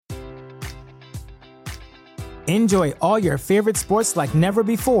Enjoy all your favorite sports like never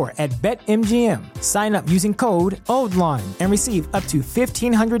before at BetMGM. Sign up using code OldLine and receive up to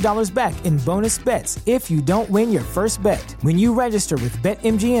 $1,500 back in bonus bets if you don't win your first bet. When you register with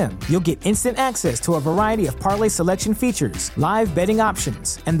BetMGM, you'll get instant access to a variety of parlay selection features, live betting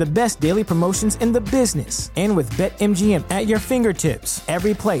options, and the best daily promotions in the business. And with BetMGM at your fingertips,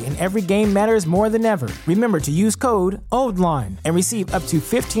 every play and every game matters more than ever. Remember to use code OldLine and receive up to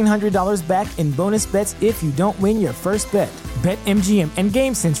 $1,500 back in bonus bets if you don't win your first bet. BetMGM and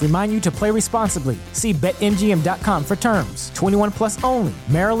GameSense remind you to play responsibly. See BetMGM.com for terms. 21 plus only.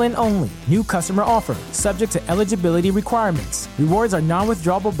 Maryland only. New customer offer. Subject to eligibility requirements. Rewards are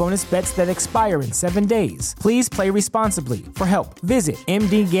non-withdrawable bonus bets that expire in 7 days. Please play responsibly. For help, visit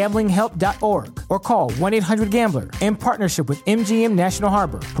mdgamblinghelp.org or call 1-800-GAMBLER in partnership with MGM National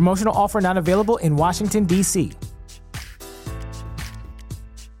Harbor. Promotional offer not available in Washington, D.C.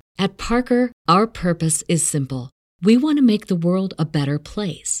 At Parker, our purpose is simple. We want to make the world a better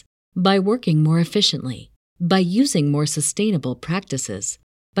place by working more efficiently, by using more sustainable practices,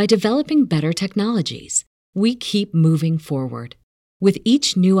 by developing better technologies. We keep moving forward. With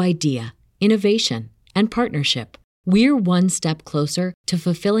each new idea, innovation, and partnership, we're one step closer to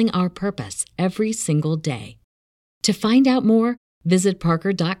fulfilling our purpose every single day. To find out more, visit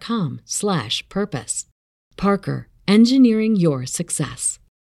parker.com/purpose. Parker, engineering your success.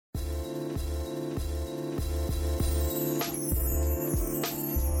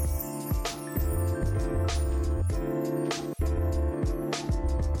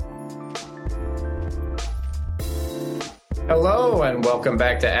 Hello and welcome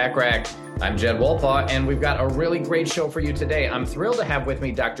back to ACCRAC. I'm Jed Wolpaw, and we've got a really great show for you today. I'm thrilled to have with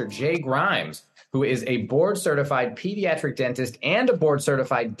me Dr. Jay Grimes, who is a board-certified pediatric dentist and a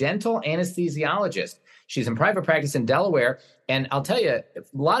board-certified dental anesthesiologist. She's in private practice in Delaware, and I'll tell you, a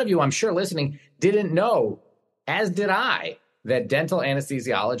lot of you, I'm sure, listening, didn't know, as did I, that dental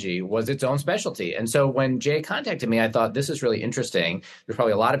anesthesiology was its own specialty. And so when Jay contacted me, I thought, this is really interesting. There's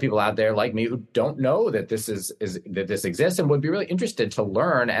probably a lot of people out there like me who don't know that this that this exists and would be really interested to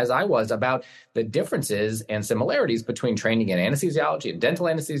learn, as I was, about the differences and similarities between training in anesthesiology and dental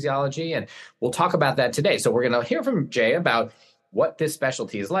anesthesiology. And we'll talk about that today. So we're going to hear from Jay about what this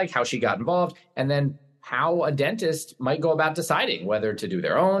specialty is like, how she got involved, and then how a dentist might go about deciding whether to do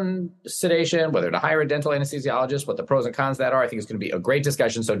their own sedation, whether to hire a dental anesthesiologist, what the pros and cons of that are. I think it's going to be a great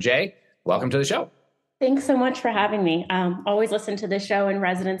discussion. So Jay, welcome to the show. Thanks so much for having me. Always listen to the show in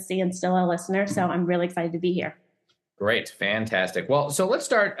residency and still a listener, so I'm really excited to be here. Great. Fantastic. Well, so let's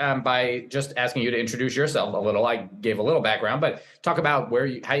start by just asking you to introduce yourself a little. I gave a little background, but talk about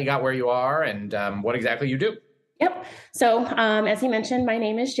how you got where you are and what exactly you do. Yep. So as you mentioned, my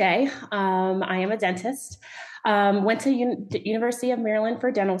name is Jay. I am a dentist. Went to University of Maryland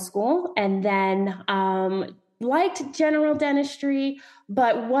for dental school, and then liked general dentistry,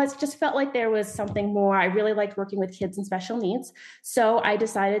 but just felt like there was something more. I really liked working with kids and special needs. So I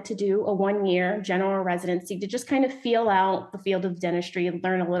decided to do a 1-year general residency to just kind of feel out the field of dentistry and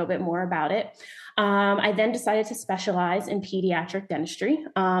learn a little bit more about it. I then decided to specialize in pediatric dentistry.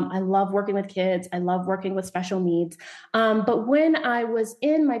 I love working with kids. I love working with special needs. But when I was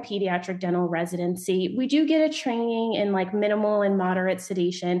in my pediatric dental residency, we do get a training in like minimal and moderate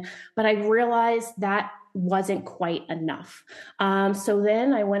sedation, but I realized that wasn't quite enough. So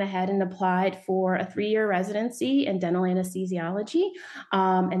then I went ahead and applied for a 3-year residency in dental anesthesiology.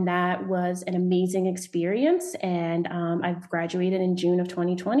 And that was an amazing experience. And I've graduated in June of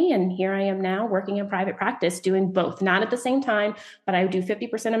 2020. And here I am now working in private practice, doing both, not at the same time, but I do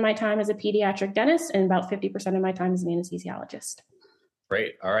 50% of my time as a pediatric dentist and about 50% of my time as an anesthesiologist.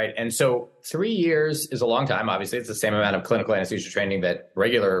 Great. All right. And so 3 years is a long time. Obviously, it's the same amount of clinical anesthesia training that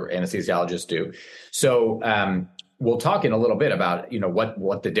regular anesthesiologists do. So we'll talk in a little bit about,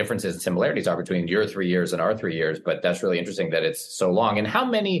 what the differences and similarities are between your 3 years and our 3 years. But that's really interesting that it's so long. And how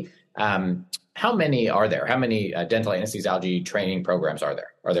many are there? How many dental anesthesiology training programs are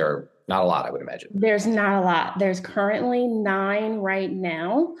there? Are there not a lot, I would imagine? There's not a lot. There's currently 9 right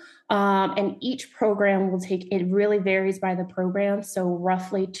now. And each program it really varies by the program. So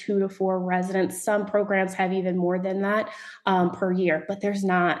roughly 2 to 4 residents. Some programs have even more than that per year, but there's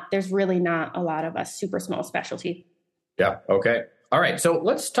really not a lot of a super small specialty. Yeah. Okay. All right. So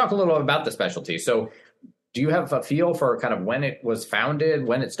let's talk a little about the specialty. So do you have a feel for kind of when it was founded,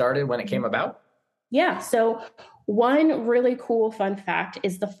 when it started, when it came about? Yeah. So One really cool fun fact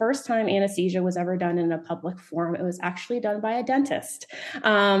is the first time anesthesia was ever done in a public forum, it was actually done by a dentist.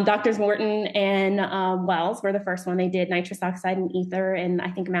 Doctors Morton and Wells were the first one. They did nitrous oxide and ether and I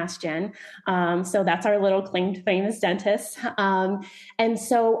think Mass Gen. So that's our little claimed to famous dentist. And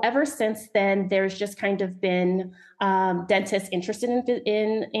so ever since then, there's just kind of been dentists interested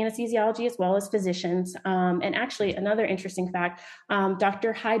in anesthesiology as well as physicians. And actually, another interesting fact,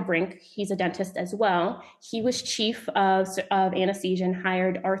 Dr. Heidbrink, he's a dentist as well. He was chief of anesthesia and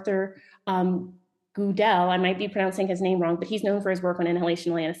hired Arthur Goodell. I might be pronouncing his name wrong, but he's known for his work on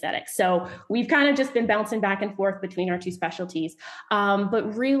inhalational anesthetics. So we've kind of just been bouncing back and forth between our two specialties.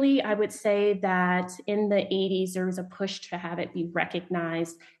 But really, I would say that in the 80s, there was a push to have it be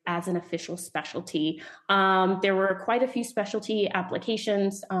recognized as an official specialty. There were quite a few specialty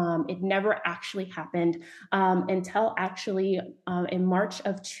applications. It never actually happened until actually in March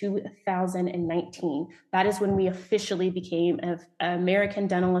of 2019. That is when we officially became an American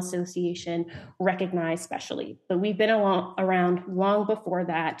Dental Association recognized specialty. But we've been around long before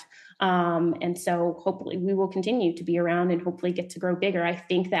that. And so hopefully we will continue to be around and hopefully get to grow bigger. I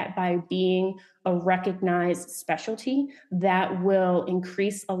think that by being a recognized specialty, that will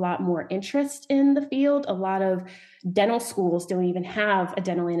increase a lot more interest in the field. A lot of dental schools don't even have a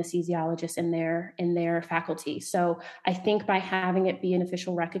dental anesthesiologist in their faculty. So I think by having it be an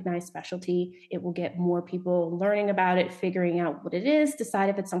official recognized specialty, it will get more people learning about it, figuring out what it is, decide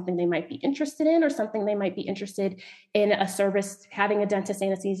if it's something they might be interested in or something they might be interested in a service, having a dentist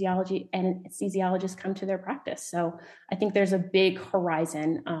anesthesiologist come to their practice. So I think there's a big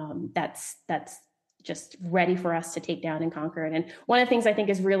horizon that's just ready for us to take down and conquer it. And one of the things I think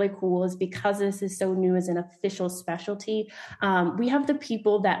is really cool is because this is so new as an official specialty, we have the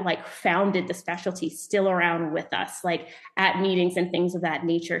people that like founded the specialty still around with us, like at meetings and things of that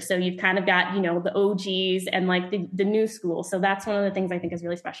nature. So you've kind of got, the OGs and like the new school. So that's one of the things I think is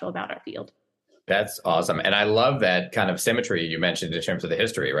really special about our field. That's awesome. And I love that kind of symmetry you mentioned in terms of the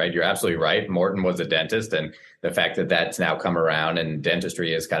history, right? You're absolutely right. Morton was a dentist, and the fact that that's now come around and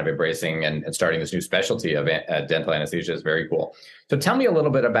dentistry is kind of embracing and starting this new specialty of dental anesthesia is very cool. So tell me a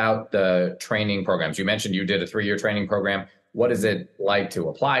little bit about the training programs. You mentioned you did a 3-year training program. What is it like to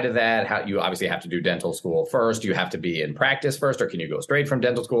apply to that? How you obviously have to do dental school first. Do you have to be in practice first, or can you go straight from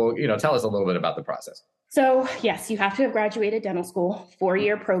dental school? Tell us a little bit about the process. So yes, you have to have graduated dental school,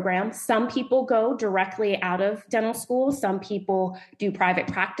 4-year program. Some people go directly out of dental school. Some people do private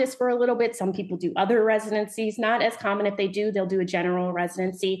practice for a little bit. Some people do other residencies. Not as common if they do, they'll do a general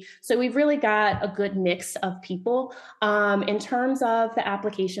residency. So we've really got a good mix of people. In terms of the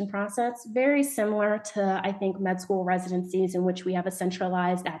application process, very similar to, I think, med school residencies in which we have a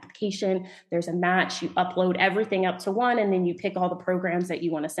centralized application. There's a match, you upload everything up to one, and then you pick all the programs that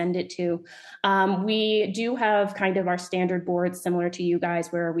you want to send it to. We do have kind of our standard boards similar to you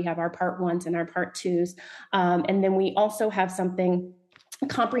guys where we have our part 1s and our part 2s. And then we also have something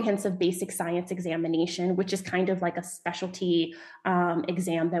comprehensive basic science examination, which is kind of like a specialty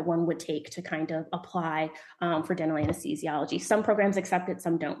exam that one would take to kind of apply for dental anesthesiology. Some programs accept it,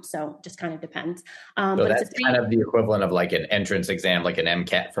 some don't. So it just kind of depends. So but that's kind of the equivalent of like an entrance exam, like an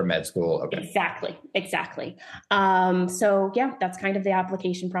MCAT for med school. Okay. Exactly. So yeah, that's kind of the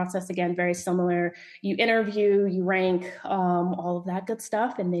application process. Again, very similar. You interview, you rank, all of that good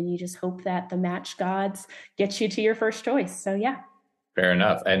stuff. And then you just hope that the match gods get you to your first choice. So yeah. Fair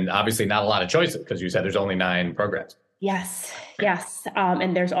enough. And obviously not a lot of choices because you said there's only 9 programs. Yes.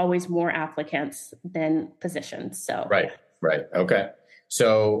 And there's always more applicants than positions. So Right. Okay.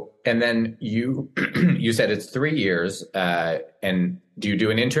 So, and then you said it's 3 years. And do you do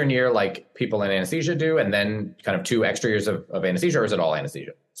an intern year like people in anesthesia do, and then kind of 2 extra years of anesthesia, or is it all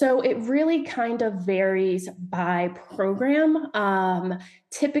anesthesia? So it really kind of varies by program.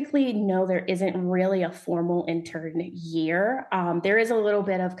 Typically, no, there isn't really a formal intern year. There is a little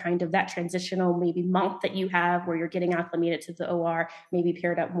bit of kind of that transitional maybe month that you have where you're getting acclimated to the OR, maybe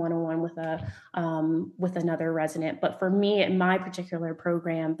paired up one-on-one with another resident. But for me, in my particular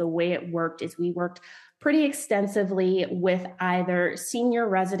program, the way it worked is we worked pretty extensively with either senior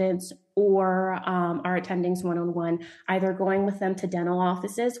residents or our attendings one-on-one, either going with them to dental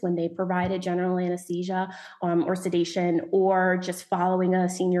offices when they provided general anesthesia or sedation, or just following a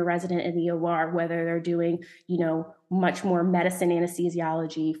senior resident in the OR, whether they're doing, much more medicine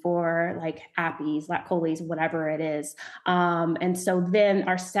anesthesiology for like APPEs, lat choles, whatever it is. And so then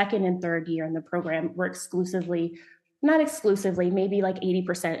our second and third year in the program, we're not exclusively, maybe like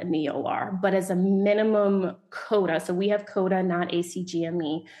 80% in the OR, but as a minimum quota. So we have quota, not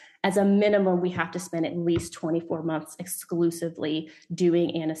ACGME. as a minimum, we have to spend at least 24 months exclusively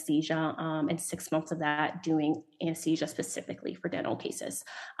doing anesthesia, and 6 months of that doing anesthesia specifically for dental cases.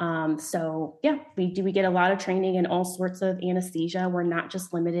 So yeah, we get a lot of training in all sorts of anesthesia. We're not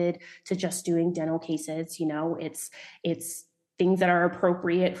just limited to just doing dental cases. It's things that are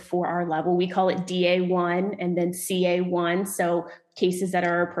appropriate for our level. We call it DA1 and then CA1. So cases that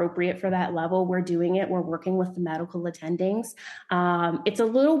are appropriate for that level, we're doing it. We're working with the medical attendings. It's a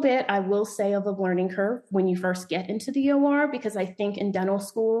little bit, I will say, of a learning curve when you first get into the OR, because I think in dental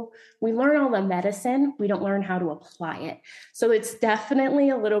school, we learn all the medicine, we don't learn how to apply it. So it's definitely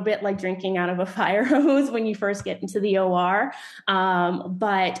a little bit like drinking out of a fire hose when you first get into the OR.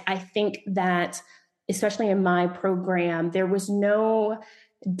 But I think that, especially in my program, there was no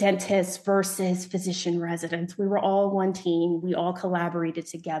dentist versus physician residents. We were all one team. We all collaborated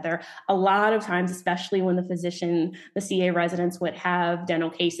together. A lot of times, especially when the CA residents would have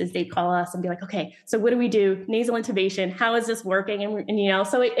dental cases, they'd call us and be like, okay, so what do we do? Nasal intubation. How is this working? And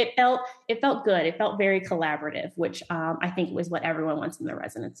so it felt good. It felt very collaborative, which I think was what everyone wants in their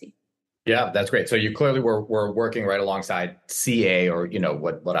residency. Yeah, that's great. So you clearly were working right alongside CA, or,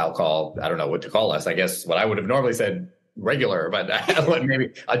 what I'll call, I don't know what to call us, I guess what I would have normally said regular, but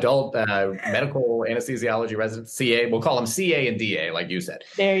maybe adult medical anesthesiology residents, CA, we'll call them CA and DA, like you said.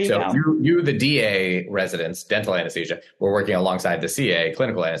 There you go. You, the DA residents, dental anesthesia, were working alongside the CA,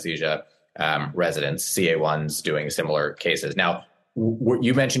 clinical anesthesia residents, CA1s doing similar cases. Now,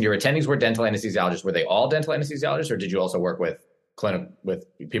 you mentioned your attendings were dental anesthesiologists. Were they all dental anesthesiologists, or did you also work with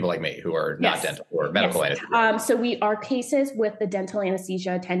people like me who are not dental or medical anesthesia? So our cases with the dental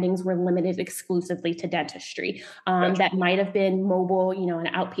anesthesia attendings were limited exclusively to dentistry. Gotcha. That might have been mobile, an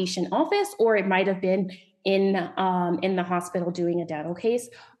outpatient office, or it might have been in the hospital doing a dental case.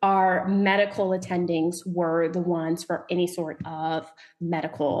 Our medical attendings were the ones for any sort of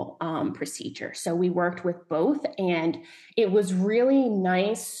medical procedure. So we worked with both, and it was really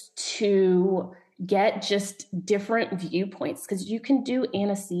nice to get just different viewpoints, because you can do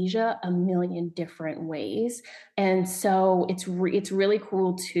anesthesia a million different ways. And so it's really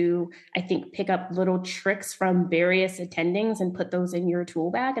cool to, I think, pick up little tricks from various attendings and put those in your tool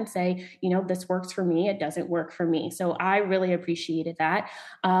bag and say, this works for me, it doesn't work for me. So I really appreciated that.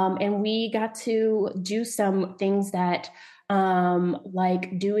 And we got to do some things that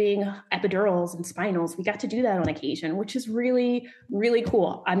like doing epidurals and spinals. We got to do that on occasion, which is really, really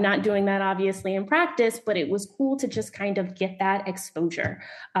cool. I'm not doing that obviously in practice, but it was cool to just kind of get that exposure.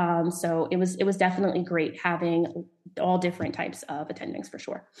 So it was definitely great having all different types of attendings for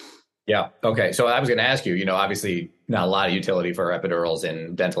sure. Yeah. Okay. So I was going to ask you, obviously not a lot of utility for epidurals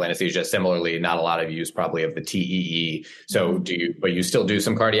in dental anesthesia. Similarly, not a lot of use probably of the TEE. So but you still do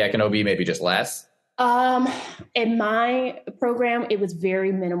some cardiac and OB, maybe just less? In my program, it was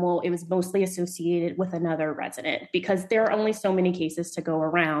very minimal. It was mostly associated with another resident, because there are only so many cases to go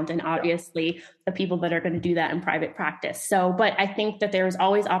around, and obviously the people that are going to do that in private practice. So, but I think that there's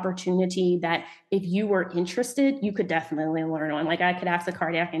always opportunity that if you were interested, you could definitely learn on. Like I could ask a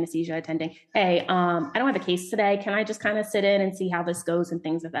cardiac anesthesia attending, hey, I don't have a case today. Can I just kind of sit in and see how this goes and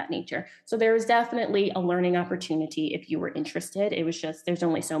things of that nature? So there was definitely a learning opportunity if you were interested. It was just, there's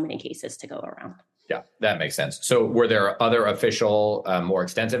only so many cases to go around. Yeah, that makes sense. So were there other official, more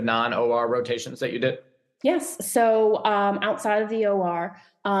extensive non-OR rotations that you did? Yes. So outside of the OR,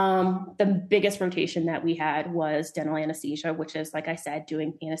 the biggest rotation that we had was dental anesthesia, which is, like I said,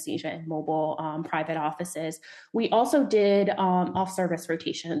 doing anesthesia in mobile private offices. We also did off-service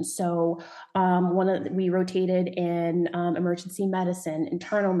rotations. So we rotated in emergency medicine,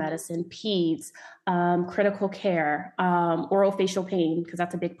 internal medicine, peds, critical care, oral facial pain, because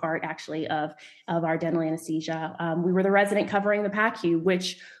that's a big part actually of our dental anesthesia. We were the resident covering the PACU,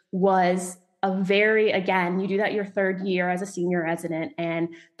 which was you do that your third year as a senior resident.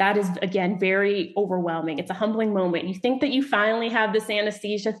 And that is, again, very overwhelming. It's a humbling moment. You think that you finally have this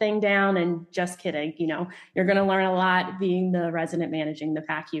anesthesia thing down, and just kidding, you're going to learn a lot being the resident managing the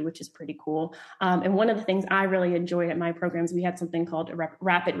PACU, which is pretty cool. And one of the things I really enjoyed at my programs, we had something called a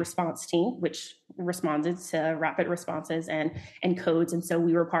rapid response team, which responded to rapid responses and codes. And so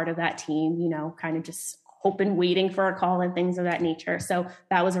we were part of that team, kind of just open waiting for a call and things of that nature. So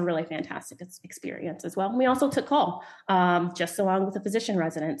that was a really fantastic experience as well. And we also took call just along with the physician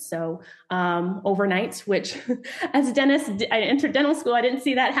residents. So overnights, which as a dentist, I entered dental school, I didn't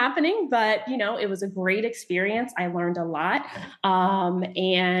see that happening, but it was a great experience. I learned a lot.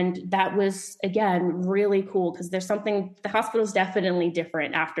 And that was, again, really cool, because the hospital is definitely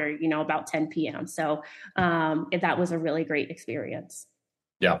different after, about 10 p.m. So that was a really great experience.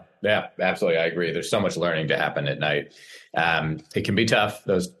 Yeah, absolutely. I agree. There's so much learning to happen at night. It can be tough,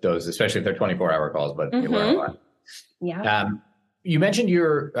 those, especially if they're 24-hour calls, but you learn a lot. Yeah. You mentioned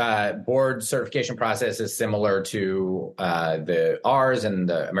your board certification process is similar to the ours and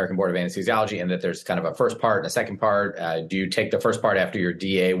the American Board of Anesthesiology, and that there's kind of a first part and a second part. Do you take the first part after your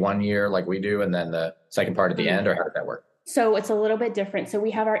DA 1 year like we do, and then the second part at the end, or how does that work? So it's a little bit different. So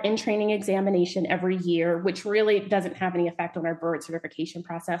we have our in-training examination every year, which really doesn't have any effect on our board certification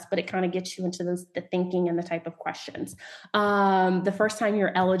process, but it kind of gets you into the thinking and the type of questions. The first time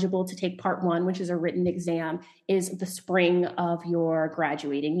you're eligible to take part one, which is a written exam, is the spring of your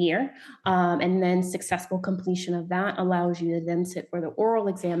graduating year. And then successful completion of that allows you to then sit for the oral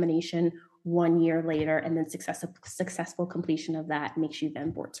examination 1 year later, and then successful completion of that makes you then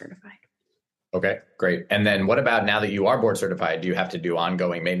board certified. Okay, great. And then what about now that you are board certified, do you have to do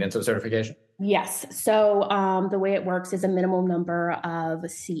ongoing maintenance of certification? Yes. So the way it works is a minimum number of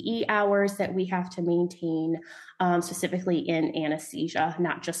CE hours that we have to maintain, specifically in anesthesia,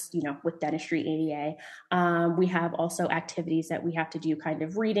 not just, with dentistry ADA. We have also activities that we have to do, kind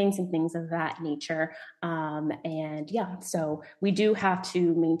of readings and things of that nature. So we do have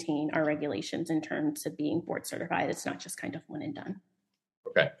to maintain our regulations in terms of being board certified. It's not just kind of one and done.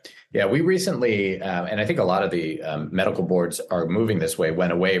 Okay. Yeah, we recently, and I think a lot of the medical boards are moving this way,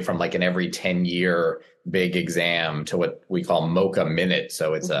 went away from like an every 10-year big exam to what we call MOCA Minute.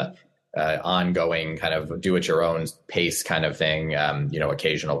 So it's a ongoing kind of do at your own pace kind of thing,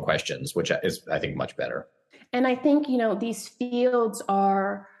 occasional questions, which is, I think, much better. And I think, these fields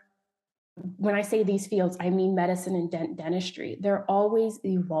are, when I say these fields, I mean medicine and dentistry. They're always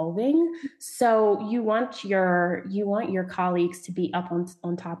evolving. So you want your colleagues to be up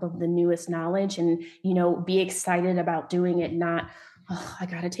on top of the newest knowledge and, be excited about doing it, not, oh, I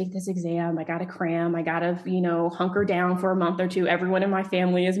got to take this exam. I got to cram. I got to, hunker down for a month or two. Everyone in my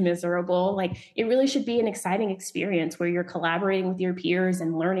family is miserable. Like, it really should be an exciting experience where you're collaborating with your peers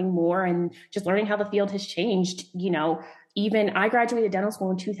and learning more and just learning how the field has changed, Even I graduated dental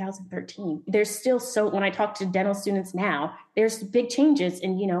school in 2013. There's still when I talk to dental students now, there's big changes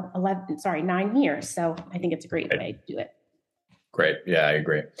in, 9 years. So I think it's a great way to do it. Great. Yeah, I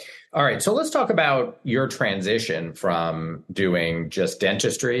agree. All right. So let's talk about your transition from doing just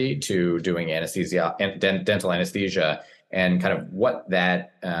dentistry to doing anesthesia, dental anesthesia, and kind of what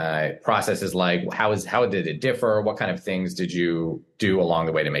that process is like. How did it differ? What kind of things did you do along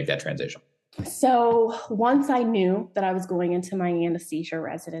the way to make that transition? So once I knew that I was going into my anesthesia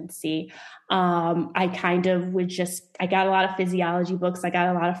residency, I kind of I got a lot of physiology books. I got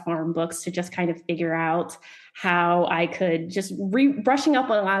a lot of pharm books to just kind of figure out how I could just brushing up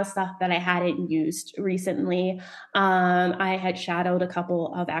on a lot of stuff that I hadn't used recently. I had shadowed a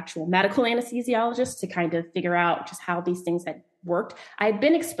couple of actual medical anesthesiologists to kind of figure out just how these things had worked. I'd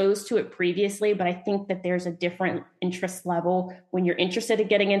been exposed to it previously, but I think that there's a different interest level when you're interested in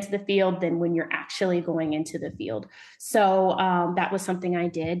getting into the field than when you're actually going into the field. So that was something I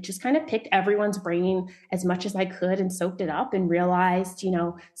did, just kind of picked everyone's brain as much as I could and soaked it up and realized,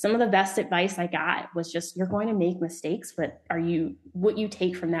 some of the best advice I got was just, you're going to make mistakes, but what you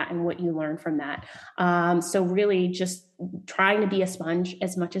take from that and what you learn from that. So really just trying to be a sponge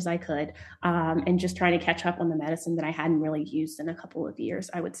as much as I could, and just trying to catch up on the medicine that I hadn't really used in a couple of years.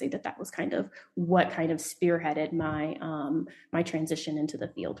 I would say that was kind of what kind of spearheaded my my transition into the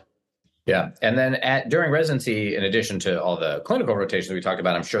field. Yeah. And then during residency, in addition to all the clinical rotations we talked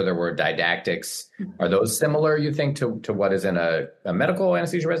about, I'm sure there were didactics. Are those similar, you think, to what is in a medical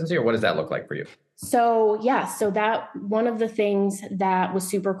anesthesia residency, or what does that look like for you? So that one of the things that was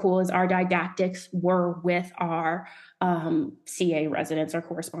super cool is our didactics were with our CA residents, our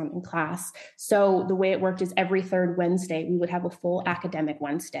corresponding class. So the way it worked is every third Wednesday, we would have a full academic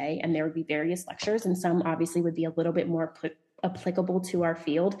Wednesday, and there would be various lectures, and some obviously would be a little bit more applicable to our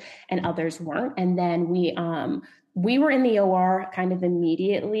field and others weren't. And then we were in the OR kind of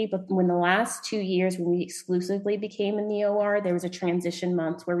immediately, but when the last 2 years, when we exclusively became in the OR, there was a transition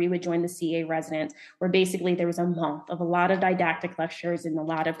month where we would join the CA residents, where basically there was a month of a lot of didactic lectures and a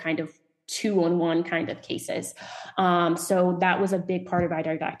lot of kind of 2-on-1 kind of cases. So that was a big part of our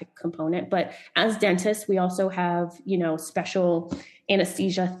didactic component. But as dentists, we also have, special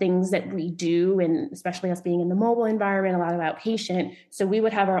anesthesia things that we do, and especially us being in the mobile environment, a lot of outpatient. So we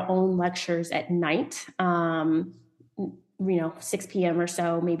would have our own lectures at night. 6 p.m. or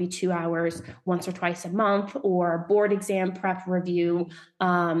so, maybe 2 hours once or twice a month, or board exam prep review.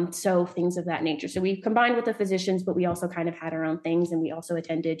 So things of that nature. So we combined with the physicians, but we also kind of had our own things. And we also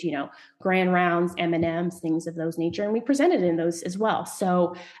attended, grand rounds, M&Ms, things of those nature. And we presented in those as well.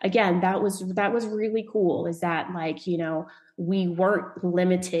 So again, that was really cool, is that we weren't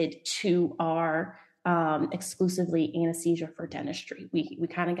limited to our exclusively anesthesia for dentistry. We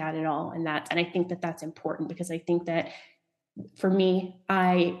kind of got it all. And I think that that's important, because I think that for me,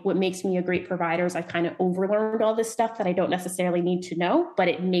 what makes me a great provider is I've kind of overlearned all this stuff that I don't necessarily need to know, but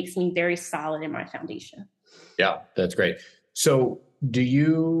it makes me very solid in my foundation. Yeah, that's great. So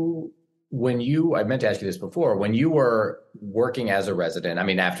I meant to ask you this before, when you were working as a resident,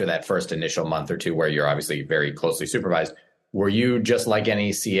 after that first initial month or two where you're obviously very closely supervised, were you just like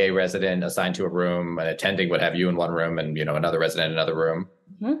any CA resident assigned to a room, an attending would have you in one room and, another resident in another room?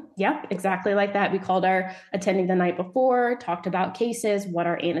 Mm-hmm. Yeah, exactly like that. We called our attending the night before, talked about cases, what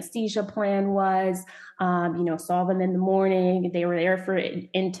our anesthesia plan was, saw them in the morning. They were there for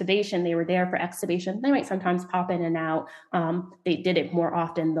intubation. They were there for extubation. They might sometimes pop in and out. They did it more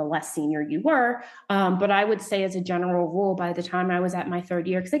often the less senior you were. But I would say as a general rule, by the time I was at my third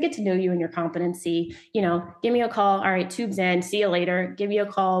year, because I get to know you and your competency, give me a call. All right, tubes in, see you later. Give me a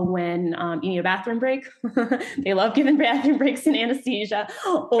call when you need a bathroom break. They love giving bathroom breaks in anesthesia.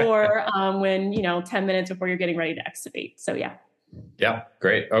 Or when, 10 minutes before you're getting ready to extubate. So, yeah. Yeah,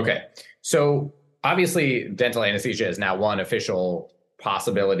 great. Okay. So obviously dental anesthesia is now one official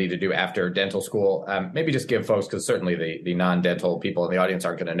possibility to do after dental school. Maybe just give folks, because certainly the non-dental people in the audience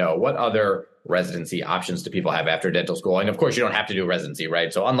aren't going to know, what other residency options do people have after dental school? And of course, you don't have to do residency,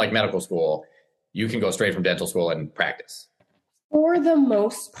 right? So unlike medical school, you can go straight from dental school and practice. For the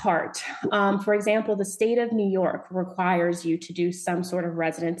most part, for example, the state of New York requires you to do some sort of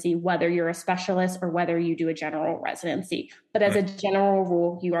residency, whether you're a specialist or whether you do a general residency. But as a general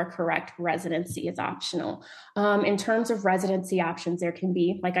rule, you are correct. Residency is optional. In terms of residency options, there can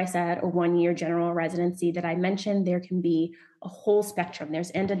be, like I said, a 1-year general residency that I mentioned. There can be a whole spectrum.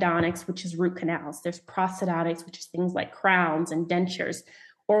 There's endodontics, which is root canals. There's prosthodontics, which is things like crowns and dentures.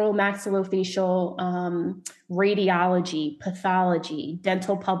 Oral maxillofacial radiology, pathology,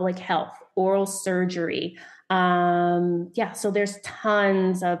 dental public health, oral surgery. So there's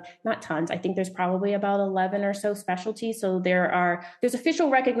not tons. I think there's probably about 11 or so specialties. So there's official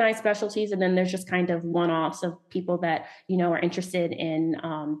recognized specialties, and then there's just kind of one-offs of people that, are interested in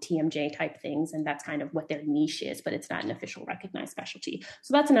TMJ type things. And that's kind of what their niche is, but it's not an official recognized specialty.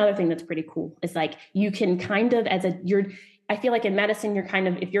 So that's another thing that's pretty cool. It's like you can kind of, I feel like in medicine,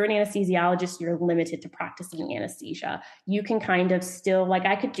 if you're an anesthesiologist, you're limited to practicing anesthesia. You can kind of still,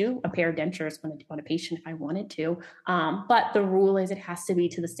 I could do a pair of dentures on a patient if I wanted to. But the rule is it has to be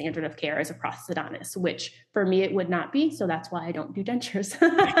to the standard of care as a prosthodontist, which for me, it would not be. So that's why I don't do dentures.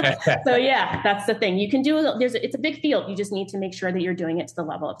 So yeah, that's the thing. You can do, it's a big field. You just need to make sure that you're doing it to the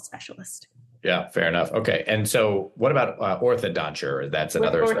level of a specialist. Yeah, fair enough. Okay. And so what about orthodonture? That's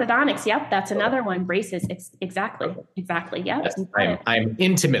another. Orthodontics. Yep. That's another one. Braces. Exactly. Yep. Yes, I'm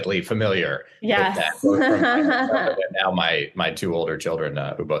intimately familiar yes. with that. And now my two older children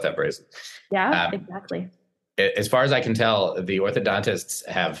who both have braces. Yeah, exactly. As far as I can tell, the orthodontists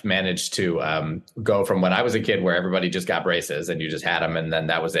have managed to go from when I was a kid where everybody just got braces and you just had them and then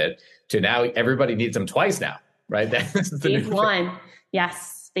that was it, to now everybody needs them twice now, right? That's the Phase one.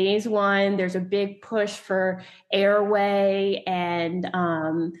 Yes. Phase one, there's a big push for airway and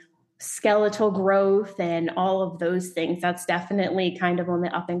skeletal growth and all of those things. That's definitely kind of on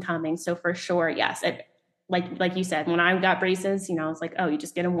the up and coming. So for sure, yes. Like you said, when I got braces, it's like, oh, you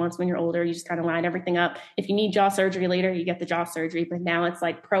just get them once when you're older. You just kind of line everything up. If you need jaw surgery later, you get the jaw surgery. But now it's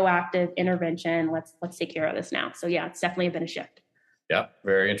like proactive intervention. Let's take care of this now. So yeah, it's definitely been a shift. Yeah,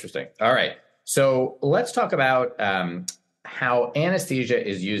 very interesting. All right. So let's talk about how anesthesia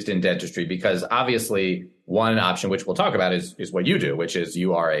is used in dentistry, because obviously one option, which we'll talk about, is what you do, which is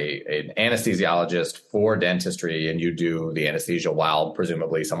you are an anesthesiologist for dentistry and you do the anesthesia while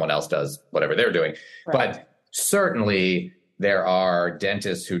presumably someone else does whatever they're doing. Right. But certainly there are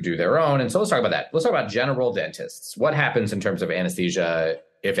dentists who do their own. And so let's talk about that. Let's talk about general dentists. What happens in terms of anesthesia,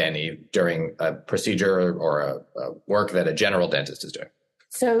 if any, during a procedure or a work that a general dentist is doing?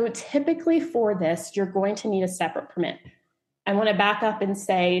 So typically for this, you're going to need a separate permit. I want to back up and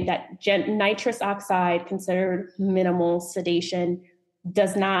say that nitrous oxide, considered minimal sedation,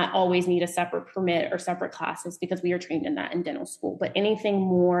 does not always need a separate permit or separate classes because we are trained in that in dental school. But anything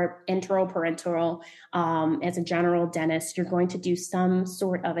more enteral, parenteral, as a general dentist, you're going to do some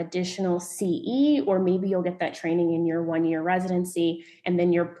sort of additional CE, or maybe you'll get that training in your 1-year residency. And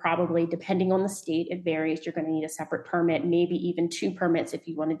then you're probably, depending on the state, it varies, you're going to need a separate permit, maybe even 2 permits if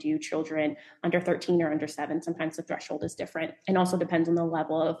you want to do children under 13 or under 7. Sometimes the threshold is different, and also depends on the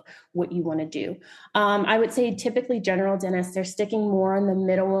level of what you want to do. I would say typically general dentists, they're sticking more on the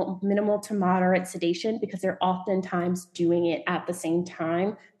minimal to moderate sedation because they're oftentimes doing it at the same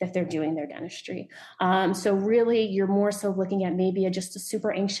time that they're doing their dentistry. So really, you're more so looking at maybe just a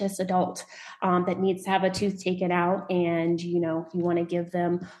super anxious adult that needs to have a tooth taken out, and you want to give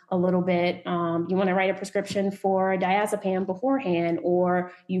them a little bit. You want to write a prescription for diazepam beforehand,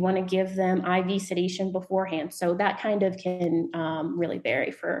 or you want to give them IV sedation beforehand. So that kind of can really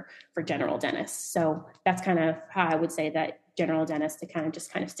vary for general dentists. So that's kind of how I would say that general dentists to kind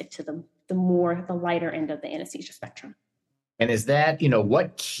of stick to the lighter end of the anesthesia spectrum. And is that,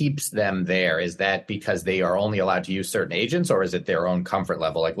 what keeps them there? Is that because they are only allowed to use certain agents, or is it their own comfort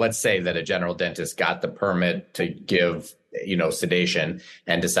level? Like, let's say that a general dentist got the permit to give, sedation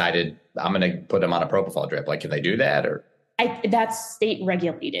and decided, I'm going to put them on a propofol drip. Like, can they do that? Or that's state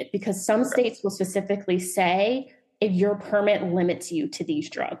regulated, because some states will specifically say if your permit limits you to these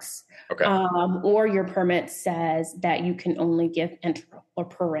drugs. Okay. Or your permit says that you can only give enteral or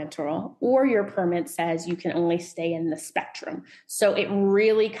parenteral, or your permit says you can only stay in the spectrum. So it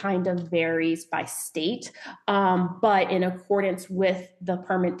really kind of varies by state. But in accordance with the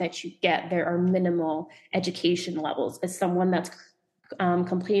permit that you get, there are minimal education levels. As someone that's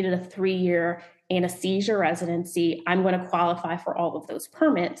completed a 3-year anesthesia residency, I'm going to qualify for all of those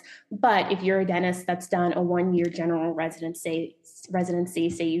permits. But if you're a dentist that's done a 1-year general residency,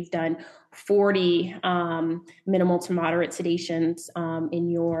 say you've done 40 minimal to moderate sedations in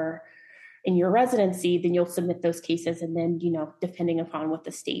your residency, then you'll submit those cases. And then, depending upon what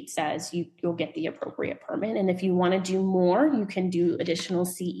the state says, you'll get the appropriate permit. And if you want to do more, you can do additional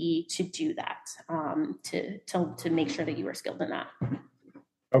CE to do that, to make sure that you are skilled in that.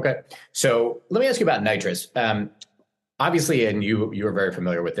 Okay. So let me ask you about nitrous. Obviously, and you are very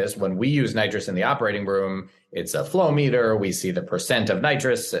familiar with this, when we use nitrous in the operating room, it's a flow meter. We see the percent of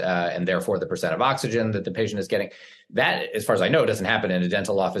nitrous and therefore the percent of oxygen that the patient is getting. That, as far as I know, doesn't happen in a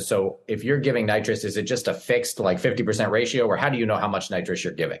dental office. So if you're giving nitrous, is it just a fixed 50% ratio, or how do you know how much nitrous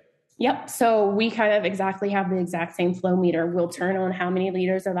you're giving? Yep. So we kind of exactly have the exact same flow meter. We'll turn on how many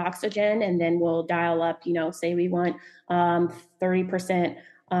liters of oxygen, and then we'll dial up, say we want 30%.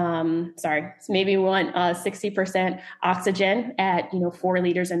 So maybe we want 60% oxygen at 4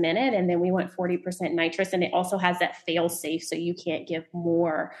 liters a minute, and then we want 40% nitrous. And it also has that fail safe, so you can't give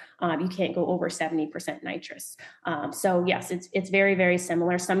more. You can't go over 70% nitrous. So yes, it's very, very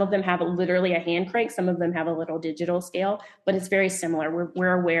similar. Some of them have literally a hand crank. Some of them have a little digital scale, but it's very similar.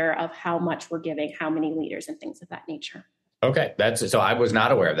 We're aware of how much we're giving, how many liters, and things of that nature. Okay. So I was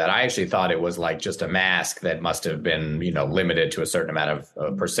not aware of that. I actually thought it was like just a mask that must have been, limited to a certain amount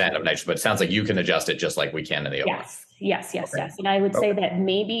of percent of nitrogen, but it sounds like you can adjust it just like we can in the OR. Yes. And I would say that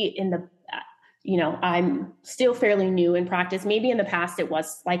maybe in the, I'm still fairly new in practice. Maybe in the past it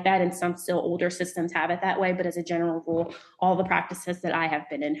was like that, and some still older systems have it that way. But as a general rule, all the practices that I have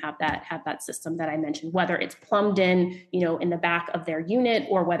been in have that system that I mentioned, whether it's plumbed in, in the back of their unit,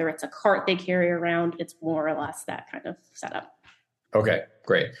 or whether it's a cart they carry around. It's more or less that kind of setup. Okay,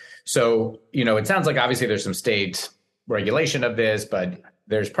 great. So, it sounds like obviously there's some state regulation of this, but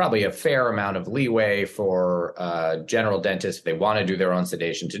there's probably a fair amount of leeway for general dentists if they want to do their own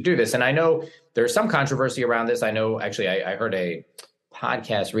sedation to do this. And I know there's some controversy around this. I know, actually, I heard a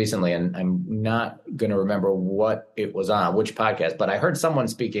podcast recently, and I'm not going to remember what it was on, which podcast, but I heard someone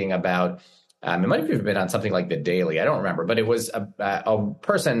speaking about, it might have even been on something like The Daily. I don't remember, but it was a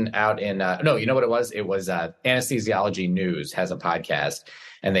person out in, no, you know what it was? It was Anesthesiology News has a podcast,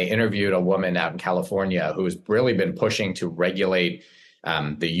 and they interviewed a woman out in California who's really been pushing to regulate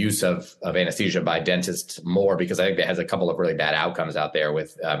the use of anesthesia by dentists more, because I think it has a couple of really bad outcomes out there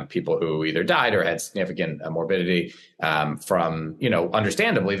with people who either died or had significant morbidity from,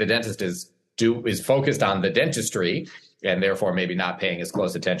 understandably, the dentist is focused on the dentistry and therefore maybe not paying as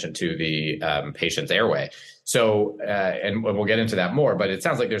close attention to the patient's airway. So, and we'll get into that more, but it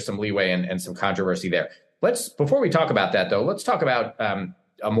sounds like there's some leeway and some controversy there. Before we talk about that though, let's talk about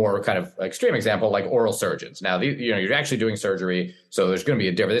a more kind of extreme example, like oral surgeons. Now, you're actually doing surgery, so there's going to be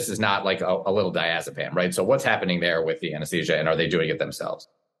a difference. This is not like a little diazepam, right? So what's happening there with the anesthesia, and are they doing it themselves?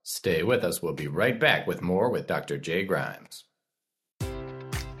 Stay with us. We'll be right back with more with Dr. Jay Grimes.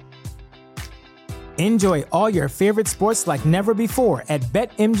 Enjoy all your favorite sports like never before at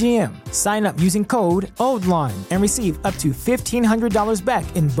BetMGM. Sign up using code OldLine and receive up to $1,500 back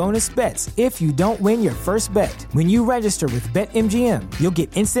in bonus bets if you don't win your first bet. When you register with BetMGM, you'll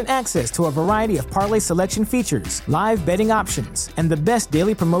get instant access to a variety of parlay selection features, live betting options, and the best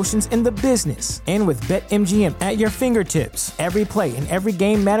daily promotions in the business. And with BetMGM at your fingertips, every play and every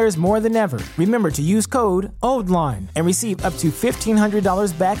game matters more than ever. Remember to use code OldLine and receive up to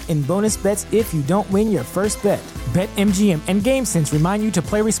 $1,500 back in bonus bets if you don't win your first bet. BetMGM and GameSense remind you to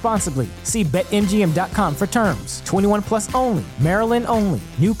play responsibly. See BetMGM.com for terms. 21 plus only. Maryland only.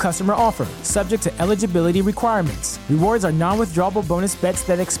 New customer offer. Subject to eligibility requirements. Rewards are non-withdrawable bonus bets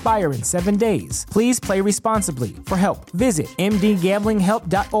that expire in 7 days. Please play responsibly. For help, visit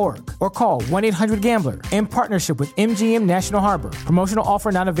mdgamblinghelp.org or call 1-800-GAMBLER in partnership with MGM National Harbor. Promotional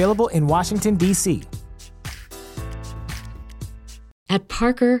offer not available in Washington, D.C. At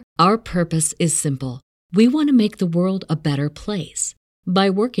Parker, our purpose is simple. We want to make the world a better place by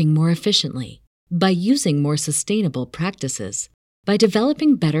working more efficiently, by using more sustainable practices, by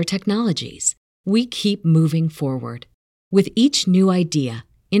developing better technologies. We keep moving forward. With each new idea,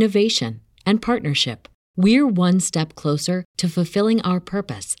 innovation, and partnership, we're one step closer to fulfilling our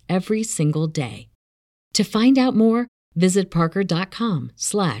purpose every single day. To find out more, visit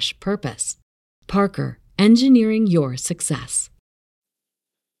parker.com/purpose. Parker, engineering your success.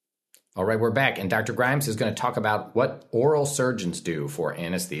 All right, we're back, and Dr. Grimes is going to talk about what oral surgeons do for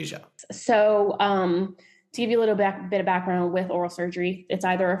anesthesia. So to give you a little bit of background with oral surgery, it's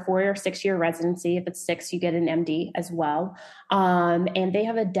either a 4 or 6 year residency. If it's 6, you get an MD as well. And they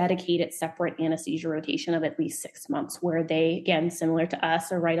have a dedicated separate anesthesia rotation of at least 6 months where they, again, similar to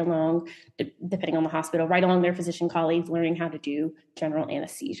us, are right along, depending on the hospital, right along their physician colleagues, learning how to do general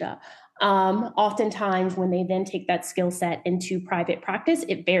anesthesia. Oftentimes when they then take that skill set into private practice,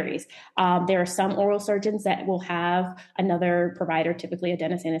 it varies. There are some oral surgeons that will have another provider, typically a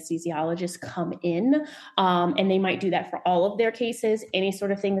dentist anesthesiologist, come in, and they might do that for all of their cases, any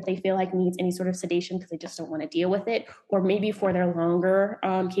sort of thing that they feel like needs any sort of sedation because they just don't want to deal with it. Or maybe for their longer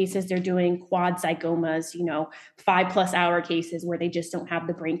cases, they're doing quad zygomas, 5+ hour cases where they just don't have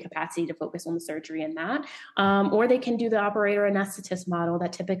the brain capacity to focus on the surgery and that. Or they can do the operator anesthetist model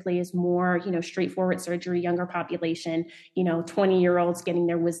that typically is more, straightforward surgery, younger population, 20-year-olds getting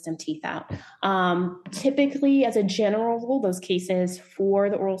their wisdom teeth out. Typically, as a general rule, those cases for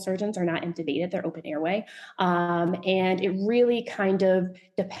the oral surgeons are not intubated, they're open airway. And it really kind of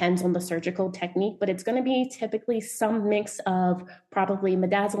depends on the surgical technique, but it's going to be typically some mix of probably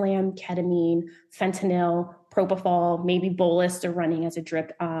midazolam, ketamine, fentanyl, propofol, maybe bolus or running as a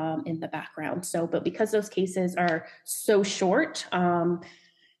drip in the background. But because those cases are so short,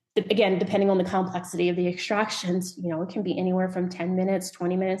 again, depending on the complexity of the extractions, it can be anywhere from 10 minutes,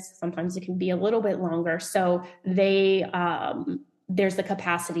 20 minutes. Sometimes it can be a little bit longer. So there's the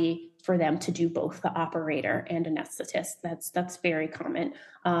capacity for them to do both the operator and anesthetist. That's very common.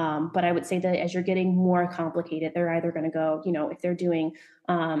 But I would say that as you're getting more complicated, they're either going to go, if they're doing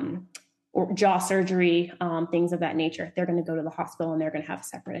or jaw surgery, things of that nature, they're going to go to the hospital and they're going to have a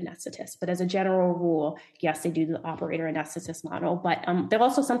separate anesthetist. But as a general rule, yes, they do the operator anesthetist model, but they'll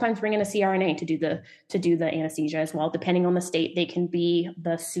also sometimes bring in a CRNA to do the anesthesia as well. Depending on the state, they can be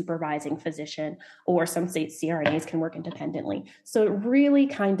the supervising physician, or some states CRNAs can work independently. So it really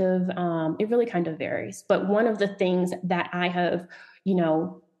kind of varies. But one of the things that I have,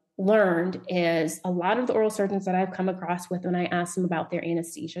 learned is a lot of the oral surgeons that I've come across with, when I ask them about their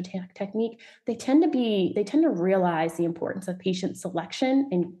anesthesia technique, they tend to realize the importance of patient selection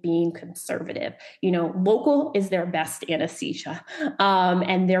and being conservative. Local is their best anesthesia,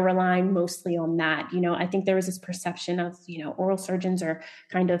 and they're relying mostly on that. I think there was this perception of, oral surgeons are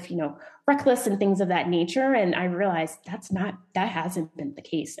kind of, reckless and things of that nature. And I realized that hasn't been the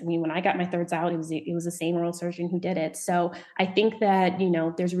case. I mean, when I got my thirds out, it was the same oral surgeon who did it. So I think that,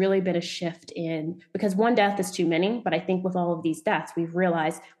 there's really been a shift because one death is too many, but I think with all of these deaths, we've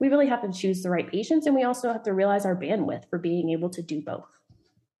realized we really have to choose the right patients. And we also have to realize our bandwidth for being able to do both.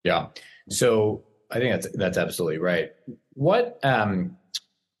 Yeah. So I think that's absolutely right.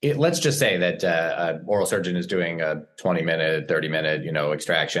 Let's just say that an oral surgeon is doing a 20-minute, 30-minute,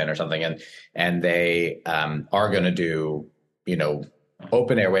 extraction or something, and they are going to do,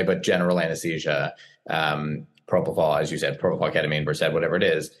 open airway, but general anesthesia, propofol, as you said, propofol, ketamine, Versed, whatever it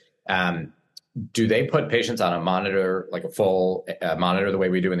is. do they put patients on a monitor, like a full monitor, the way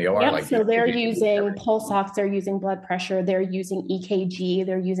we do in the OR? Yep, Like, so they're using pulse ox, they're using blood pressure, they're using EKG,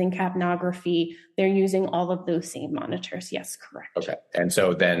 they're using capnography, they're using all of those same monitors. Yes, correct. Okay. And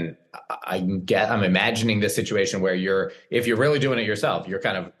so then I'm imagining this situation where if you're really doing it yourself, you're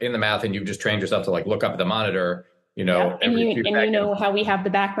kind of in the mouth and you've just trained yourself to like look up at the monitor, you know, and you know how we have the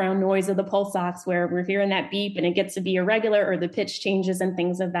background noise of the pulse ox where we're hearing that beep and it gets to be irregular or the pitch changes and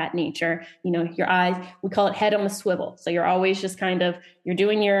things of that nature. You know, your eyes, we call it head on a swivel. So you're always just kind of, you're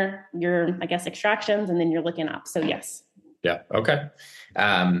doing your, I guess, extractions and then you're looking up. So yes. Yeah. Okay.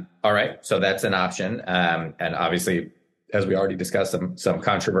 All right. So that's an option. And obviously, as we already discussed, some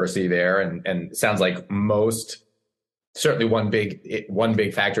controversy there, and it sounds like certainly one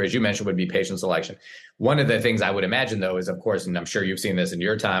big factor, as you mentioned, would be patient selection. One of the things I would imagine, though, is, of course, and I'm sure you've seen this in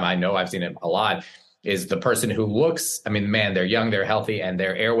your time, I know I've seen it a lot, is the person who looks, I mean, man, they're young, they're healthy, and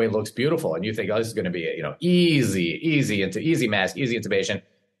their airway looks beautiful. And you think, oh, this is going to be, easy mask, easy intubation.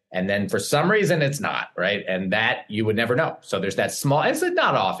 And then for some reason, it's not, right? And that you would never know. So there's that small, it's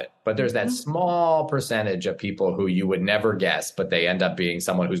not often, but there's that small percentage of people who you would never guess, but they end up being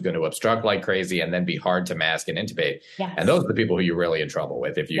someone who's going to obstruct like crazy and then be hard to mask and intubate. Yes. And those are the people who you're really in trouble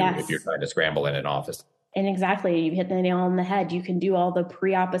with if you're trying to scramble in an office. And exactly, you hit the nail on the head. You can do all the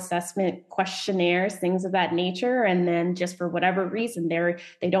pre-op assessment questionnaires, things of that nature. And then just for whatever reason,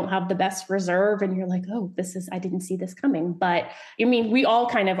 they don't have the best reserve. And you're like, oh, I didn't see this coming. But I mean, we all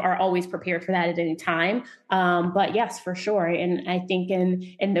kind of are always prepared for that at any time. But yes, for sure. And I think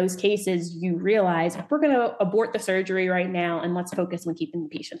in those cases, you realize we're going to abort the surgery right now and let's focus on keeping the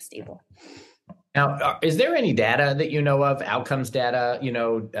patient stable. Now, is there any data that you know of, outcomes data? You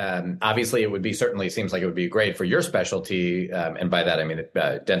know, obviously, seems like it would be great for your specialty, and by that I mean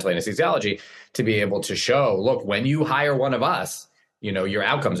dental anesthesiology, to be able to show, look, when you hire one of us, you know, your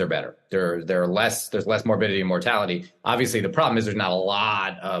outcomes are better. There's less morbidity and mortality. Obviously, the problem is there's not a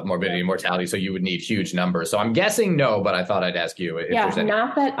lot of morbidity and mortality, so you would need huge numbers. So I'm guessing no, but I thought I'd ask you if there's any.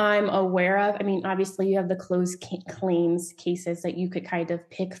 Not that I'm aware of. I mean, obviously, you have the closed claims cases that you could kind of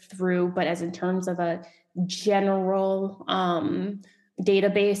pick through, but as in terms of a general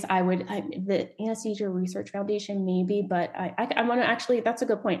database, the Anesthesia Research Foundation maybe, but I'm going to actually, that's a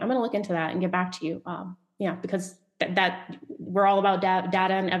good point. I'm going to look into that and get back to you. Because that we're all about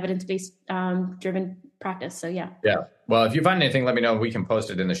data and evidence-based driven practice. So yeah. Well, if you find anything, let me know. We can post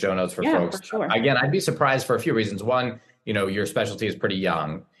it in the show notes for folks. For sure. Again, I'd be surprised for a few reasons. One, you know, your specialty is pretty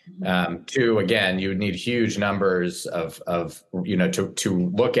young. Two, again, you would need huge numbers of you know, to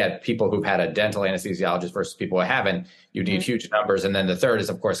look at people who've had a dental anesthesiologist versus people who haven't. You need huge numbers. And then the third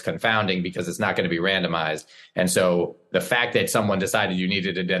is, of course, confounding because it's not going to be randomized. And so the fact that someone decided you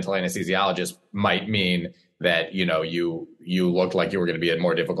needed a dental anesthesiologist might mean that, you know, you looked like you were going to be a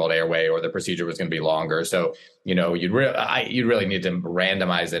more difficult airway or the procedure was going to be longer. So, you know, you'd really need to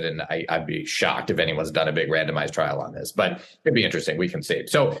randomize it. And I'd be shocked if anyone's done a big randomized trial on this, but it'd be interesting. We can see.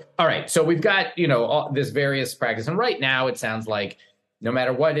 So, all right. So we've got, you know, all this various practice. And right now it sounds like no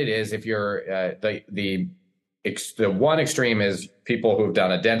matter what it is, if you're the one extreme is people who've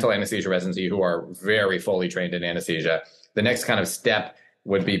done a dental anesthesia residency who are very fully trained in anesthesia. The next kind of step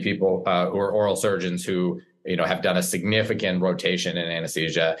would be people who are oral surgeons who, you know, have done a significant rotation in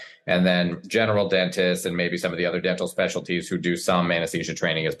anesthesia, and then general dentists and maybe some of the other dental specialties who do some anesthesia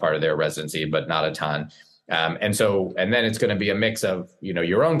training as part of their residency, but not a ton. And then it's going to be a mix of, you know,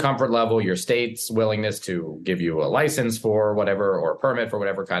 your own comfort level, your state's willingness to give you a license for whatever, or a permit for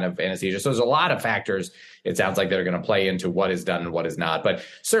whatever kind of anesthesia. So there's a lot of factors, it sounds like, that are going to play into what is done and what is not, but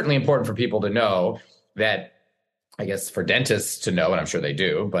certainly important for people to know that, I guess for dentists to know, and I'm sure they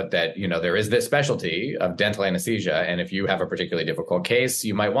do, but that, you know, there is this specialty of dental anesthesia. And if you have a particularly difficult case,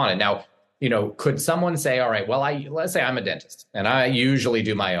 you might want it. Now, you know, could someone say, all right, well, let's say I'm a dentist and I usually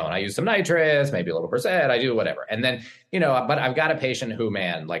do my own. I use some nitrous, maybe a little Percet, I do whatever. And then, you know, but I've got a patient who,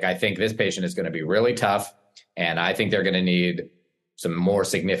 man, like, I think this patient is going to be really tough and I think they're going to need some more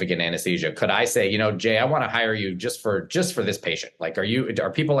significant anesthesia. Could I say, you know, Jay, I want to hire you just for this patient? Like,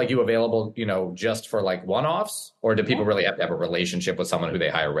 are people like you available, you know, just for like one-offs, or do people really have to have a relationship with someone who they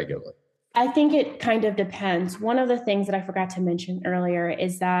hire regularly? I think it kind of depends. One of the things that I forgot to mention earlier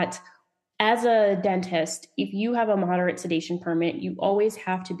is that as a dentist, if you have a moderate sedation permit, you always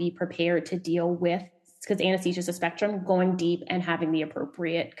have to be prepared to deal with, because anesthesia is a spectrum, going deep and having the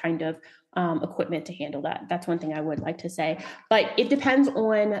appropriate kind of equipment to handle that. That's one thing I would like to say, but it depends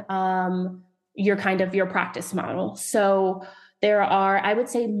on your practice model. So I would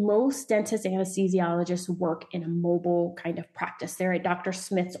say most dentist anesthesiologists work in a mobile kind of practice. They're at Dr.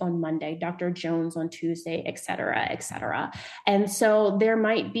 Smith's on Monday, Dr. Jones on Tuesday, et cetera, et cetera. And so there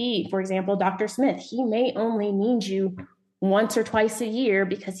might be, for example, Dr. Smith, he may only need you once or twice a year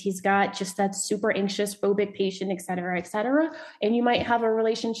because he's got just that super anxious phobic patient, et cetera, et cetera. And you might have a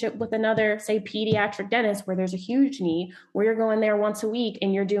relationship with another, say, pediatric dentist where there's a huge need, where you're going there once a week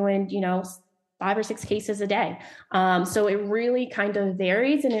and you're doing, 5 or 6 cases a day. So it really kind of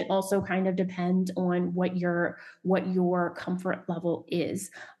varies, and it also kind of depends on what your comfort level is.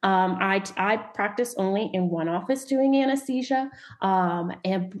 I practice only in one office doing anesthesia.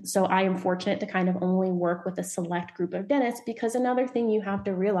 And so I am fortunate to kind of only work with a select group of dentists, because another thing you have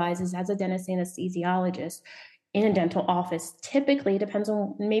to realize is, as a dentist anesthesiologist, in a dental office, typically, it depends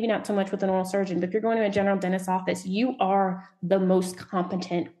on, maybe not so much with an oral surgeon, but if you're going to a general dentist office, you are the most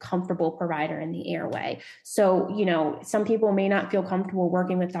competent, comfortable provider in the airway. So, some people may not feel comfortable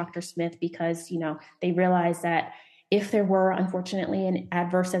working with Dr. Smith because, they realize that if there were, unfortunately, an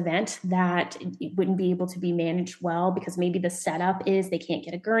adverse event, that it wouldn't be able to be managed well, because maybe the setup is they can't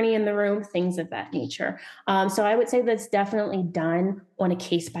get a gurney in the room, things of that nature. So I would say that's definitely done on a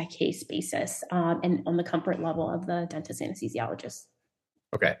case-by-case basis, and on the comfort level of the dentist anesthesiologist.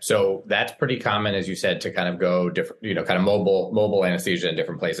 Okay. So that's pretty common, as you said, to kind of go different, kind of mobile anesthesia in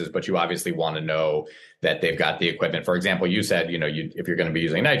different places, but you obviously want to know that they've got the equipment. For example, you said, if you're going to be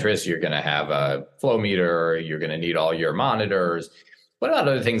using nitrous, you're going to have a flow meter, you're going to need all your monitors. What about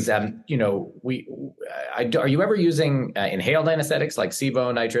other things? Are you ever using inhaled anesthetics like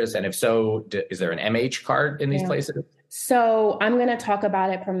SIBO, nitrous? And if so, is there an MH cart in these places? So I'm going to talk about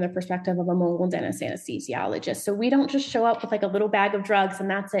it from the perspective of a mobile dentist anesthesiologist. So we don't just show up with like a little bag of drugs and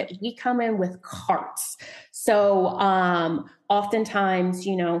that's it. We come in with carts. So oftentimes,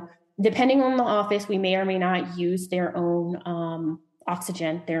 depending on the office, we may or may not use their own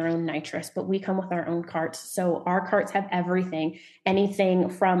oxygen, their own nitrous, but we come with our own carts. So our carts have anything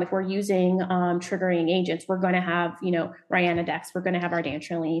from, if we're using triggering agents, we're going to have, Ryanodex, we're going to have our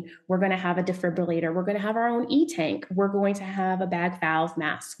dantrolene, we're going to have a defibrillator, we're going to have our own E-tank, we're going to have a bag valve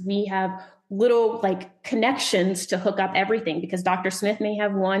mask. We have little connections to hook up everything, because Dr. Smith may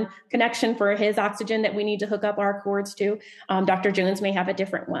have one connection for his oxygen that we need to hook up our cords to. Dr. Jones may have a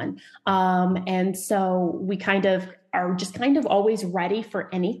different one. And so we are just always ready for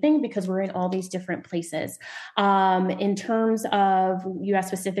anything, because we're in all these different places. In terms of, you asked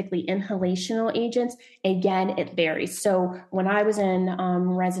specifically inhalational agents, again, it varies. So when I was in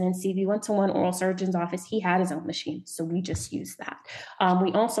residency, we went to one oral surgeon's office. He had his own machine, so we just used that.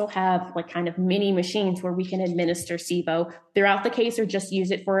 We also have mini machines where we can administer SIBO throughout the case, or just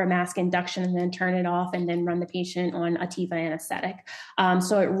use it for a mask induction and then turn it off and then run the patient on a TIVA anesthetic.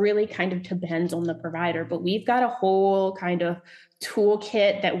 So it really kind of depends on the provider, but we've got a whole kind of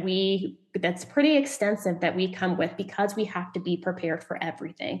toolkit that's pretty extensive that we come with, because we have to be prepared for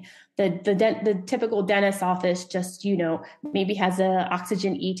everything. The typical dentist office just, maybe has a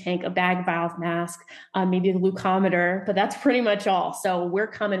oxygen E-tank, a bag valve mask, maybe a glucometer, but that's pretty much all. So we're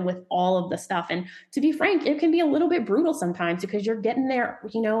coming with all of the stuff. And to be frank, it can be a little bit brutal sometimes, because you're getting there,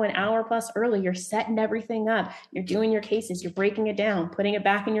 an hour plus early, you're setting everything up, you're doing your cases, you're breaking it down, putting it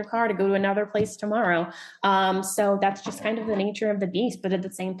back in your car to go to another place tomorrow. So that's just kind of the nature of the beast. But at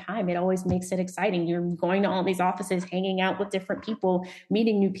the same time, it always makes it exciting. You're going to all these offices, hanging out with different people,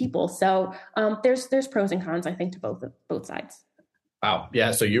 meeting new people. So there's pros and cons, I think, to both sides. Wow.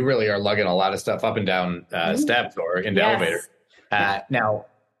 Yeah. So you really are lugging a lot of stuff up and down steps or into elevators. Now,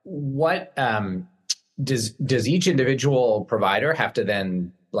 what does each individual provider have to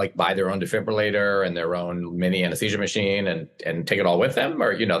then buy their own defibrillator and their own mini anesthesia machine and take it all with them?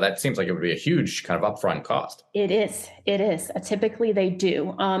 Or, that seems like it would be a huge kind of upfront cost. It is. Typically they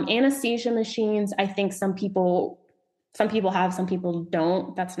do. Anesthesia machines, I think some people have, some people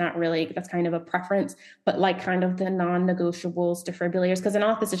don't. That's kind of a preference, but kind of the non-negotiables, defibrillators, because an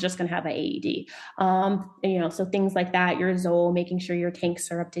office is just going to have an AED. So things like that, your Zoll, making sure your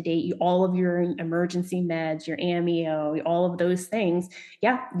tanks are up to date, all of your emergency meds, your amio, all of those things.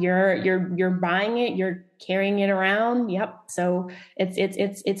 Yeah, you're buying it, you're carrying it around. Yep. So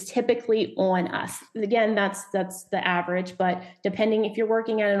it's typically on us. Again, that's the average, but depending if you're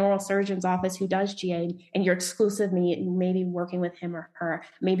working at an oral surgeon's office who does GA and you're exclusively maybe working with him or her,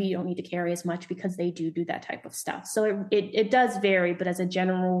 maybe you don't need to carry as much, because they do that type of stuff. So it does vary, but as a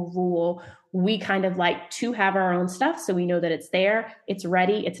general rule, we kind of like to have our own stuff, so we know that it's there, it's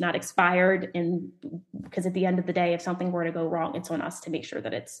ready, it's not expired, and because at the end of the day, if something were to go wrong, it's on us to make sure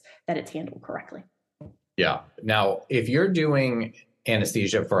that it's handled correctly. Yeah. Now, if you're doing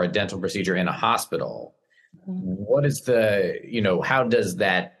anesthesia for a dental procedure in a hospital, what is how does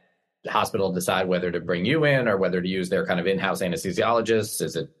that hospital decide whether to bring you in or whether to use their kind of in-house anesthesiologists?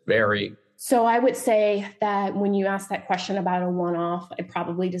 Does it vary? So I would say that when you ask that question about a one-off, it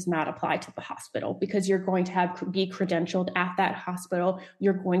probably does not apply to the hospital, because you're going to be credentialed at that hospital.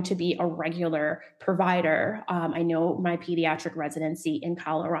 You're going to be a regular provider. I know my pediatric residency in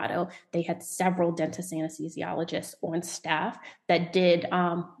Colorado, they had several dentist anesthesiologists on staff that did,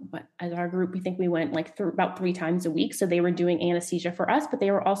 but as our group, we think we went about 3 times a week. So they were doing anesthesia for us, but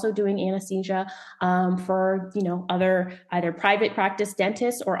they were also doing anesthesia for, other either private practice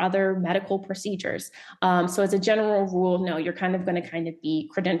dentists or other medical procedures. So as a general rule, no, you're kind of going to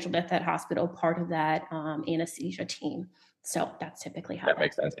be credentialed at that hospital, part of that anesthesia team. So that's typically how that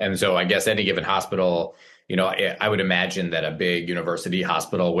makes sense. And so I guess any given hospital, I would imagine that a big university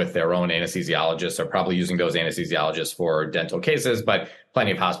hospital with their own anesthesiologists are probably using those anesthesiologists for dental cases, but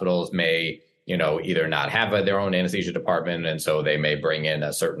plenty of hospitals may, either not have their own anesthesia department. And so they may bring in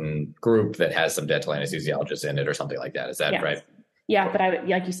a certain group that has some dental anesthesiologists in it or something like that. Is that right? Yeah, but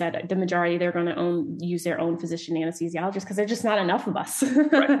like you said, the majority, they're going to use their own physician anesthesiologists because there's just not enough of us.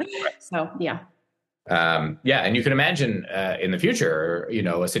 Right. So, yeah. And you can imagine in the future,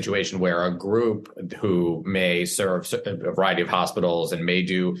 a situation where a group who may serve a variety of hospitals and may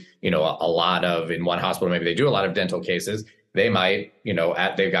do, in one hospital, maybe they do a lot of dental cases. They might,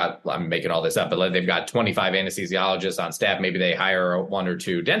 I'm making all this up, but they've got 25 anesthesiologists on staff. Maybe they hire 1 or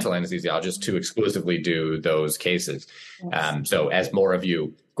 2 dental anesthesiologists to exclusively do those cases. Yes. So as more of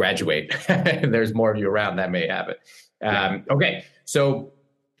you graduate, there's more of you around, that may happen. Okay. So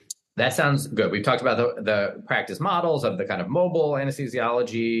that sounds good. We've talked about the practice models of the kind of mobile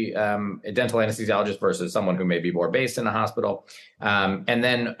anesthesiology, dental anesthesiologist versus someone who may be more based in a hospital. And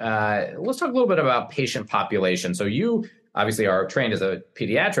then let's talk a little bit about patient population. So you obviously are trained as a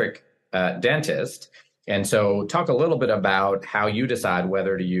pediatric dentist. And so talk a little bit about how you decide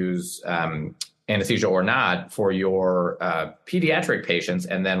whether to use anesthesia or not for your pediatric patients,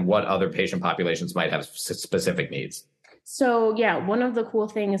 and then what other patient populations might have specific needs. So yeah, one of the cool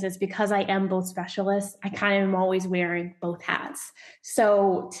things is because I am both specialists, I kind of am always wearing both hats.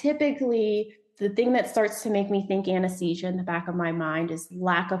 So typically the thing that starts to make me think anesthesia in the back of my mind is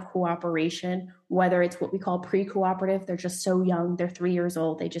lack of cooperation, whether it's what we call pre-cooperative. They're just so young. They're 3 years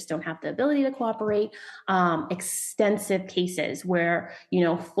old. They just don't have the ability to cooperate. Extensive cases where,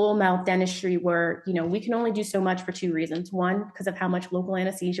 full mouth dentistry where, we can only do so much for 2 reasons. 1, because of how much local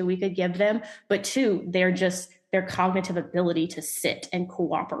anesthesia we could give them. But 2, their cognitive ability to sit and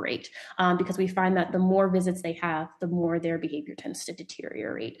cooperate, because we find that the more visits they have, the more their behavior tends to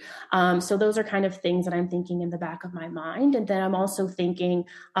deteriorate. So those are kind of things that I'm thinking in the back of my mind. And then I'm also thinking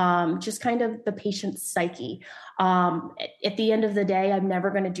just kind of the patient's psyche. At the end of the day, I'm never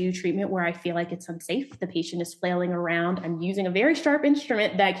going to do treatment where I feel like it's unsafe. The patient is flailing around. I'm using a very sharp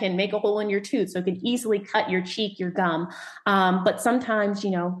instrument that can make a hole in your tooth, so it can easily cut your cheek, your gum. But sometimes,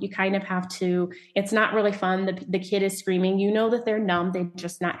 you kind of have to, it's not really fun. The kid is screaming, that they're numb. They're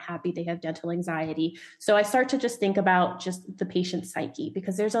just not happy. They have dental anxiety. So I start to just think about just the patient's psyche,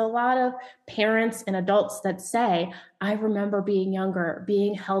 because there's a lot of parents and adults that say, I remember being younger,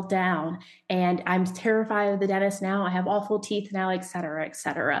 being held down, and I'm terrified of the dentist now. I have awful teeth now, et cetera, et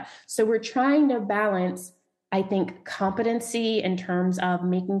cetera. So we're trying to balance, I think, competency in terms of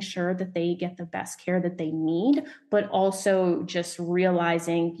making sure that they get the best care that they need, but also just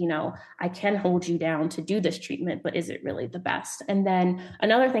realizing, I can hold you down to do this treatment, but is it really the best? And then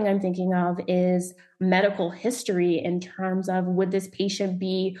another thing I'm thinking of is medical history in terms of, would this patient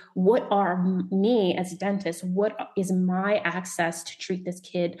be, what are me as a dentist, what is my access to treat this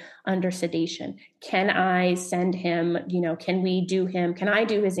kid under sedation? Can I send him, can I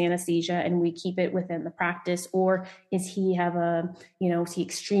do his anesthesia and we keep it within the practice? Or is he is he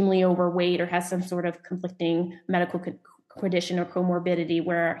extremely overweight or has some sort of conflicting medical condition or comorbidity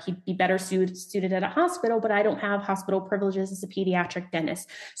where he'd be better suited at a hospital, but I don't have hospital privileges as a pediatric dentist.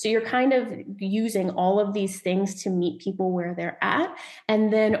 So you're kind of using all of these things to meet people where they're at.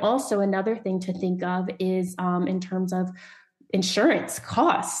 And then also another thing to think of is in terms of insurance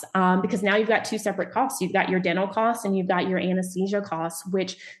costs, because now you've got 2 separate costs. You've got your dental costs and you've got your anesthesia costs,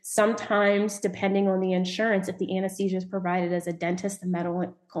 which sometimes, depending on the insurance, if the anesthesia is provided as a dentist, the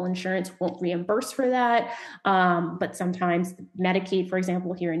medical insurance won't reimburse for that. But sometimes Medicaid, for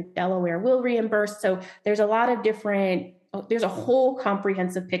example, here in Delaware will reimburse. So there's a lot of there's a whole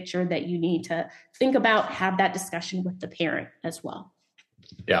comprehensive picture that you need to think about, have that discussion with the parent as well.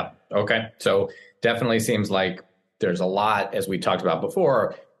 Yeah. Okay. So definitely seems like there's a lot, as we talked about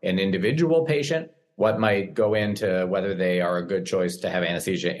before, an individual patient, what might go into whether they are a good choice to have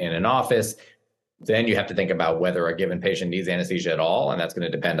anesthesia in an office, Then you have to think about whether a given patient needs anesthesia at all, and that's going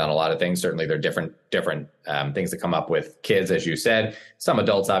to depend on a lot of things. Certainly, there are different things that come up with kids, as you said. Some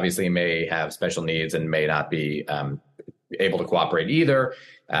adults obviously may have special needs and may not be able to cooperate either.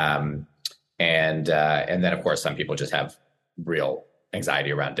 And then, of course, some people just have real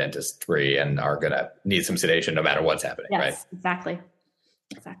anxiety around dentistry and are going to need some sedation no matter what's happening. Yes, right? Exactly.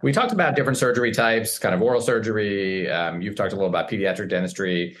 We talked about different surgery types, kind of oral surgery. You've talked a little about pediatric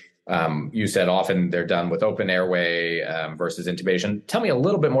dentistry. You said often they're done with open airway versus intubation. Tell me a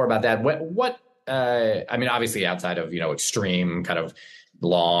little bit more about that. I mean, obviously outside of, extreme kind of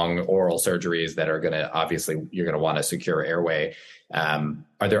long oral surgeries that are going to, obviously you're going to want to secure airway.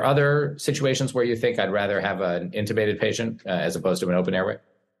 Are there other situations where you think I'd rather have an intubated patient as opposed to an open airway?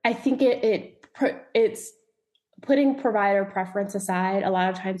 I think it's putting provider preference aside. A lot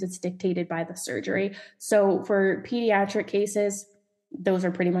of times it's dictated by the surgery. So for pediatric cases, those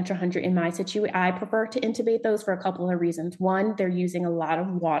are pretty much 100 in my situation. I prefer to intubate those for a couple of reasons. One, they're using a lot of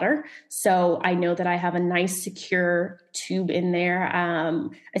water. So I know that I have a nice secure tube in there.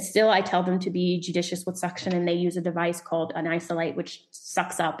 I tell them to be judicious with suction, and they use a device called an isolate, which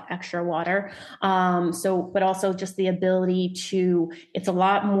sucks up extra water. But also just the ability it's a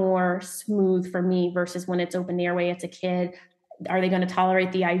lot more smooth for me versus when it's open airway, it's a kid. Are they going to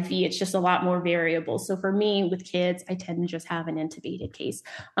tolerate the IV? It's just a lot more variable. So for me, with kids, I tend to just have an intubated case.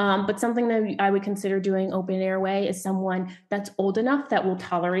 But something that I would consider doing open airway is someone that's old enough that will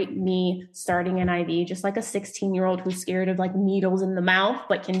tolerate me starting an IV, just like a 16-year-old who's scared of like needles in the mouth,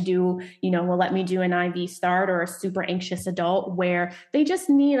 but can will let me do an IV start, or a super anxious adult where they just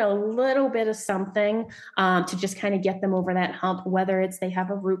need a little bit of something to just kind of get them over that hump, whether it's they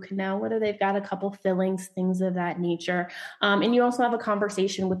have a root canal, whether they've got a couple fillings, things of that nature. And you also have a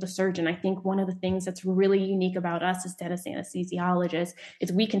conversation with the surgeon. I think one of the things that's really unique about us as dentist anesthesiologists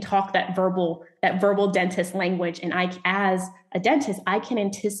is we can talk that verbal dentist language. And as a dentist, I can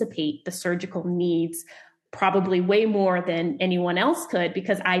anticipate the surgical needs probably way more than anyone else could,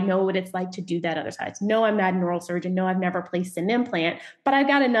 because I know what it's like to do that other side. No, I'm not an oral surgeon. No, I've never placed an implant, but I've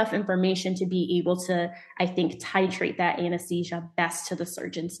got enough information to be able to, I think, titrate that anesthesia best to the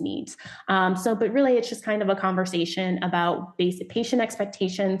surgeon's needs. But really it's just kind of a conversation about basic patient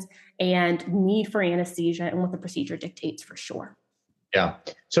expectations and need for anesthesia and what the procedure dictates, for sure. Yeah.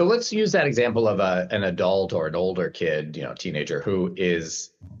 So let's use that example of an adult or an older kid, teenager who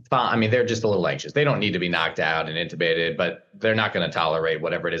is fine. I mean, they're just a little anxious. They don't need to be knocked out and intubated, but they're not going to tolerate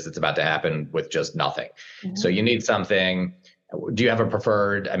whatever it is that's about to happen with just nothing. Mm-hmm. So you need something. Do you have a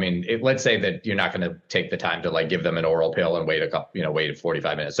preferred? I mean, let's say that you're not going to take the time to give them an oral pill and wait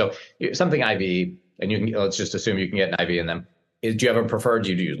 45 minutes. So something IV, and let's just assume you can get an IV in them. Do you have a preferred?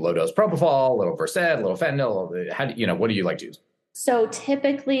 Do you use low dose propofol, a little Versed, a little fentanyl? What do you like to use? So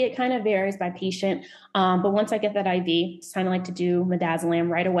typically it kind of varies by patient. But once I get that IV, it's kind of like to do midazolam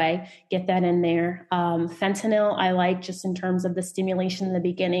right away, get that in there. Fentanyl, I like just in terms of the stimulation in the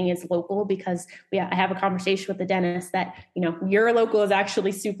beginning is local, because I have a conversation with the dentist that, your local is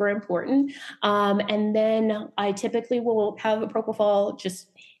actually super important. And then I typically will have a propofol just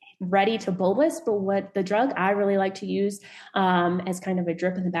ready to bolus, but what the drug I really like to use as kind of a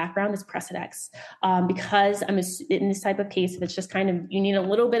drip in the background is Precedex, because I'm in this type of case, if it's just kind of, you need a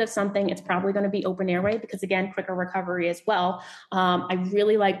little bit of something, it's probably going to be open airway, because again, quicker recovery as well. I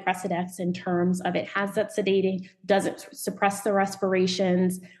really like Precedex in terms of it has that sedating, doesn't suppress the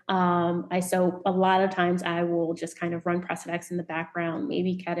respirations. So a lot of times I will just kind of run Precedex in the background,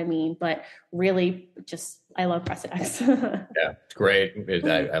 maybe ketamine, but really I love Precedex. Yeah, it's great.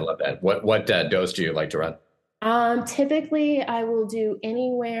 I love that. What dose do you like to run? Typically I will do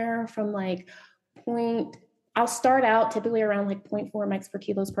anywhere from I'll start out typically around 0.4 megs per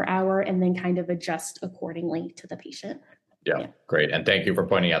kilos per hour, and then kind of adjust accordingly to the patient. Yeah, great. And thank you for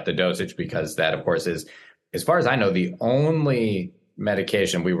pointing out the dosage, because that, of course, is, as far as I know, the only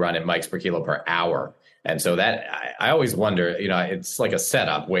medication we run in mics per kilo per hour. And so that I always wonder, it's like a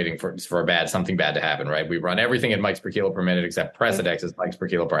setup waiting for something bad to happen, right? We run everything in mics per kilo per minute except Precedex is mics per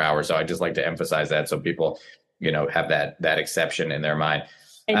kilo per hour. So I just like to emphasize that so people, have that exception in their mind.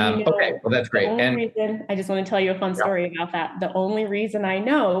 Okay, well, that's great. I just want to tell you a fun story about that. The only reason I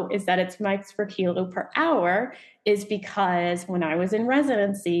know is that it's mics per kilo per hour is because when I was in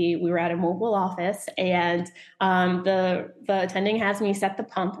residency, we were at a mobile office, and the attending has me set the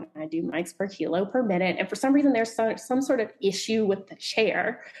pump, and I do mics per kilo per minute. And for some reason, there's some sort of issue with the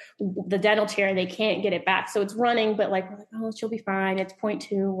chair, the dental chair. They can't get it back. So it's running, but we're like, oh, she'll be fine. It's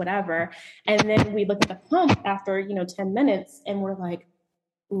 0.2, whatever. And then we look at the pump after, 10 minutes, and we're like,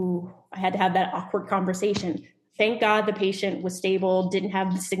 ooh, I had to have that awkward conversation. Thank God the patient was stable, didn't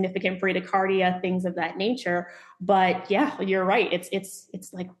have significant bradycardia, things of that nature. But yeah, you're right. It's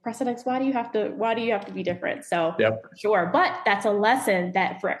like Precedex. Why do you have to be different? So Yep. Sure. But that's a lesson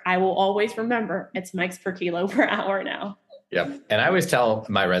that I will always remember. It's mics per kilo per hour now. Yep. And I always tell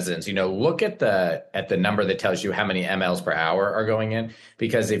my residents, look at the number that tells you how many mLs per hour are going in,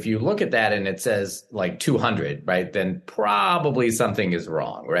 because if you look at that and it says like 200, right, then probably something is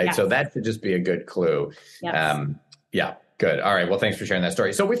wrong, right? Yes. So that should just be a good clue. Yes. Yeah. Good. All right. Well, thanks for sharing that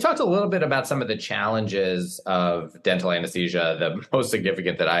story. So we've talked a little bit about some of the challenges of dental anesthesia. The most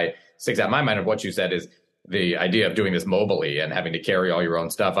significant that sticks out in my mind of what you said is the idea of doing this mobily and having to carry all your own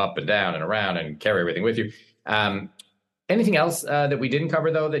stuff up and down and around and carry everything with you. Anything else that we didn't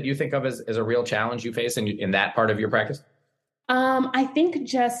cover, though, that you think of as a real challenge you face in that part of your practice? I think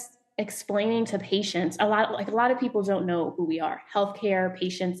just explaining to patients, a lot of people don't know who we are, healthcare,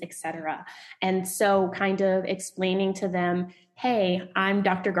 patients, et cetera. And so kind of explaining to them, hey, I'm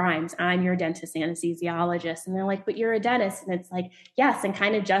Dr. Grimes, I'm your dentist anesthesiologist. And they're like, but you're a dentist. And it's like, yes, and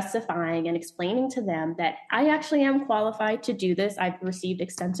kind of justifying and explaining to them that I actually am qualified to do this. I've received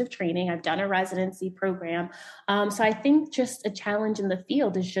extensive training. I've done a residency program. So I think just a challenge in the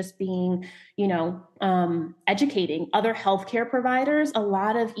field is just being, educating other healthcare providers. A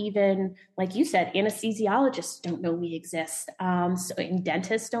lot of even, like you said, anesthesiologists don't know we exist. And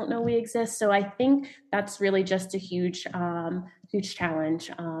dentists don't know we exist. So I think that's really just a huge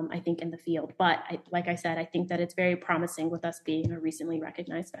challenge, I think, in the field. But like I said, I think that it's very promising with us being a recently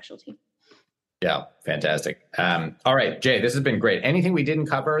recognized specialty. Yeah, fantastic. All right, Jay, this has been great. Anything we didn't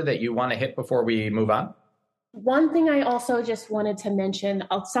cover that you want to hit before we move on? One thing I also just wanted to mention,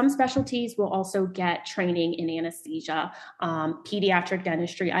 some specialties will also get training in anesthesia. Pediatric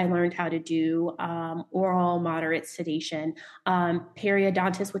dentistry, I learned how to do oral moderate sedation.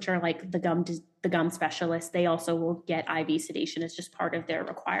 Periodontists, which are like the gum specialists, they also will get IV sedation as just part of their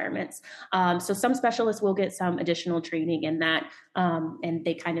requirements. So some specialists will get some additional training in that, and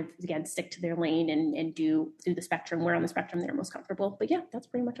they kind of, again, stick to their lane and do the spectrum, where on the spectrum they're most comfortable. But yeah, that's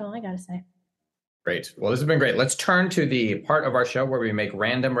pretty much all I got to say. Great. Well, this has been great. Let's turn to the part of our show where we make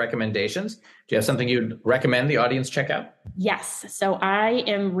random recommendations. Do you have something you'd recommend the audience check out? Yes. So I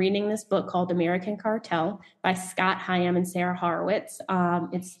am reading this book called American Cartel by Scott Hyam and Sarah Horowitz.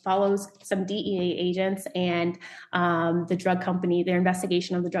 It follows some DEA agents and the drug company, their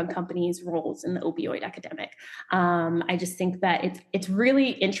investigation of the drug company's roles in the opioid epidemic. I just think that it's really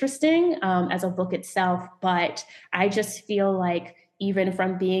interesting as a book itself, but I just feel like even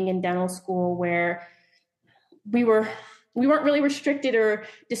from being in dental school where we weren't really restricted or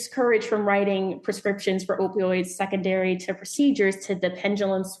discouraged from writing prescriptions for opioids secondary to procedures, to the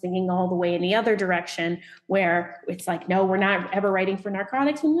pendulum swinging all the way in the other direction, where it's like, no, we're not ever writing for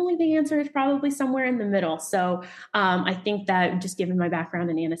narcotics, when really the answer is probably somewhere in the middle. So I think that just given my background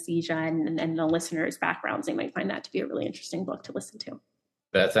in anesthesia and the listeners' backgrounds, they might find that to be a really interesting book to listen to.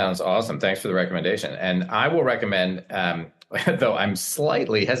 That sounds awesome. Thanks for the recommendation. And I will recommend, though I'm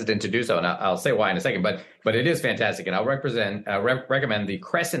slightly hesitant to do so, and I'll say why in a second, but it is fantastic. And I'll recommend the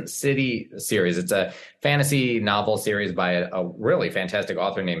Crescent City series. It's a fantasy novel series by a really fantastic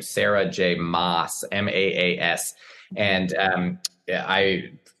author named Sarah J. Maas, Maas. And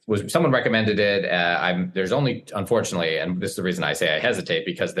someone recommended it. There's only, unfortunately, and this is the reason I say I hesitate,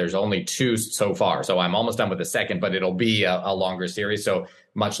 because there's only 2 so far. So I'm almost done with the second, but it'll be a longer series. So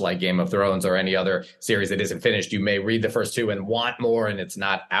much like Game of Thrones or any other series that isn't finished, you may read the first 2 and want more, and it's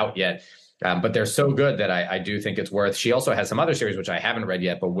not out yet. But they're so good that I do think it's worth. She also has some other series, which I haven't read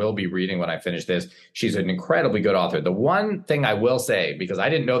yet, but will be reading when I finish this. She's an incredibly good author. The one thing I will say, because I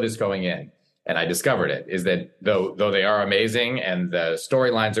didn't know this going in, and I discovered it, is that though they are amazing and the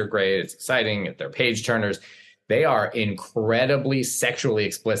storylines are great, it's exciting, they're page turners, they are incredibly sexually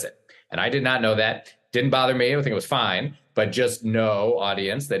explicit. And I did not know that. Didn't bother me. I think it was fine. But just know,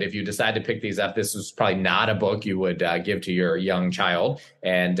 audience, that if you decide to pick these up, this is probably not a book you would give to your young child.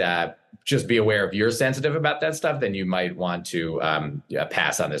 And just be aware, if you're sensitive about that stuff, then you might want to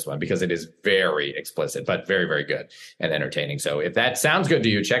pass on this one, because it is very explicit, but very, very good and entertaining. So if that sounds good to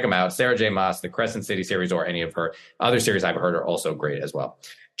you, check them out. Sarah J. Maas, the Crescent City series, or any of her other series I've heard are also great as well.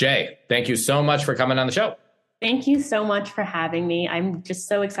 Jay, thank you so much for coming on the show. Thank you so much for having me. I'm just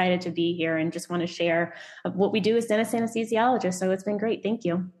so excited to be here and just want to share what we do as dentist anesthesiologists. So it's been great. Thank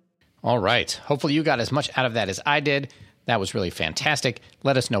you. All right. Hopefully you got as much out of that as I did. That was really fantastic.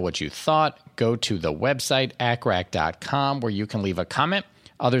 Let us know what you thought. Go to the website, acrac.com, where you can leave a comment.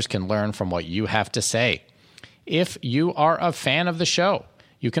 Others can learn from what you have to say. If you are a fan of the show,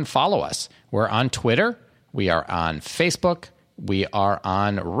 you can follow us. We're on Twitter. We are on Facebook. We are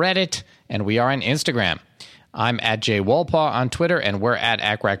on Reddit. And we are on Instagram. I'm at Jay Wolpaw on Twitter, and we're at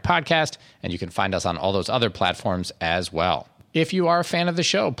ACRAC Podcast, and you can find us on all those other platforms as well. If you are a fan of the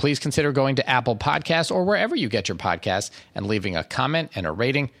show, please consider going to Apple Podcasts or wherever you get your podcasts and leaving a comment and a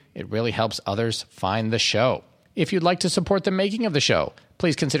rating. It really helps others find the show. If you'd like to support the making of the show,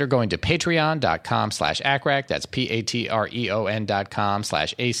 please consider going to patreon.com/ACRAC. That's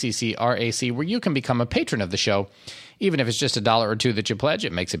patreon.com/ACCRAC, where you can become a patron of the show. Even if it's just $1 or $2 that you pledge,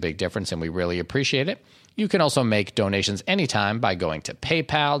 it makes a big difference, and we really appreciate it. You can also make donations anytime by going to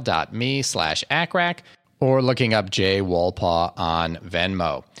paypal.me/ACRAC or looking up Jay Wolpaw on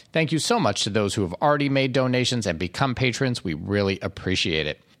Venmo. Thank you so much to those who have already made donations and become patrons. We really appreciate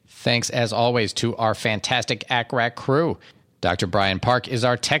it. Thanks, as always, to our fantastic ACRAC crew. Dr. Brian Park is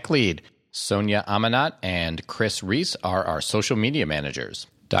our tech lead. Sonia Amanat and Chris Reese are our social media managers.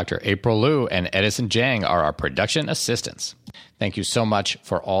 Dr. April Liu and Edison Jang are our production assistants. Thank you so much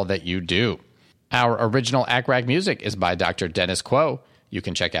for all that you do. Our original ACRAC music is by Dr. Dennis Quo. You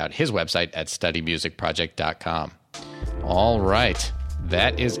can check out his website at studymusicproject.com. All right,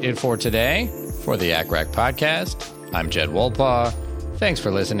 that is it for today. For the ACRAC Podcast, I'm Jed Wolpaw. Thanks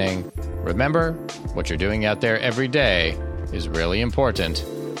for listening. Remember, what you're doing out there every day is really important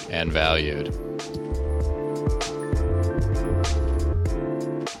and valued.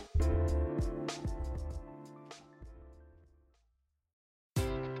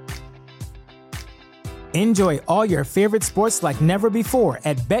 Enjoy all your favorite sports like never before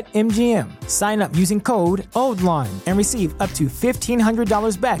at BetMGM. Sign up using code OldLine and receive up to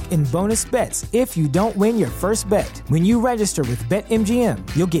 $1,500 back in bonus bets if you don't win your first bet. When you register with BetMGM,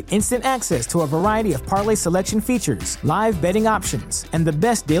 you'll get instant access to a variety of parlay selection features, live betting options, and the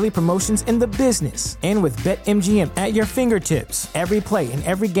best daily promotions in the business. And with BetMGM at your fingertips, every play and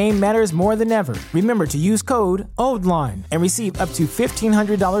every game matters more than ever. Remember to use code OldLine and receive up to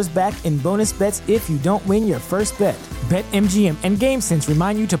 $1,500 back in bonus bets if you don't win your first bet. BetMGM and GameSense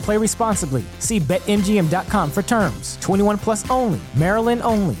remind you to play responsibly. See BetMGM.com for terms. 21 plus only. Maryland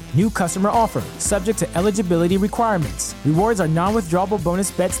only. New customer offer. Subject to eligibility requirements. Rewards are non-withdrawable bonus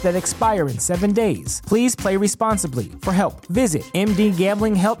bets that expire in 7 days. Please play responsibly. For help, visit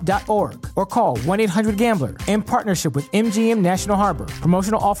mdgamblinghelp.org or call 1-800-GAMBLER in partnership with MGM National Harbor.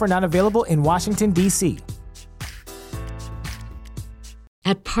 Promotional offer not available in Washington, D.C.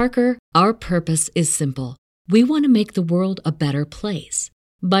 At Parker, our purpose is simple. We want to make the world a better place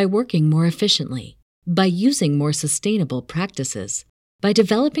by working more efficiently, by using more sustainable practices, by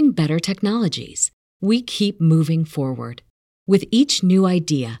developing better technologies. We keep moving forward. With each new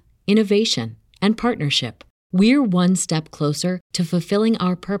idea, innovation, and partnership, we're one step closer to fulfilling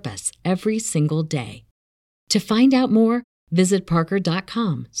our purpose every single day. To find out more, visit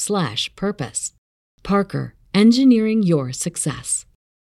parker.com/purpose. Parker, engineering your success.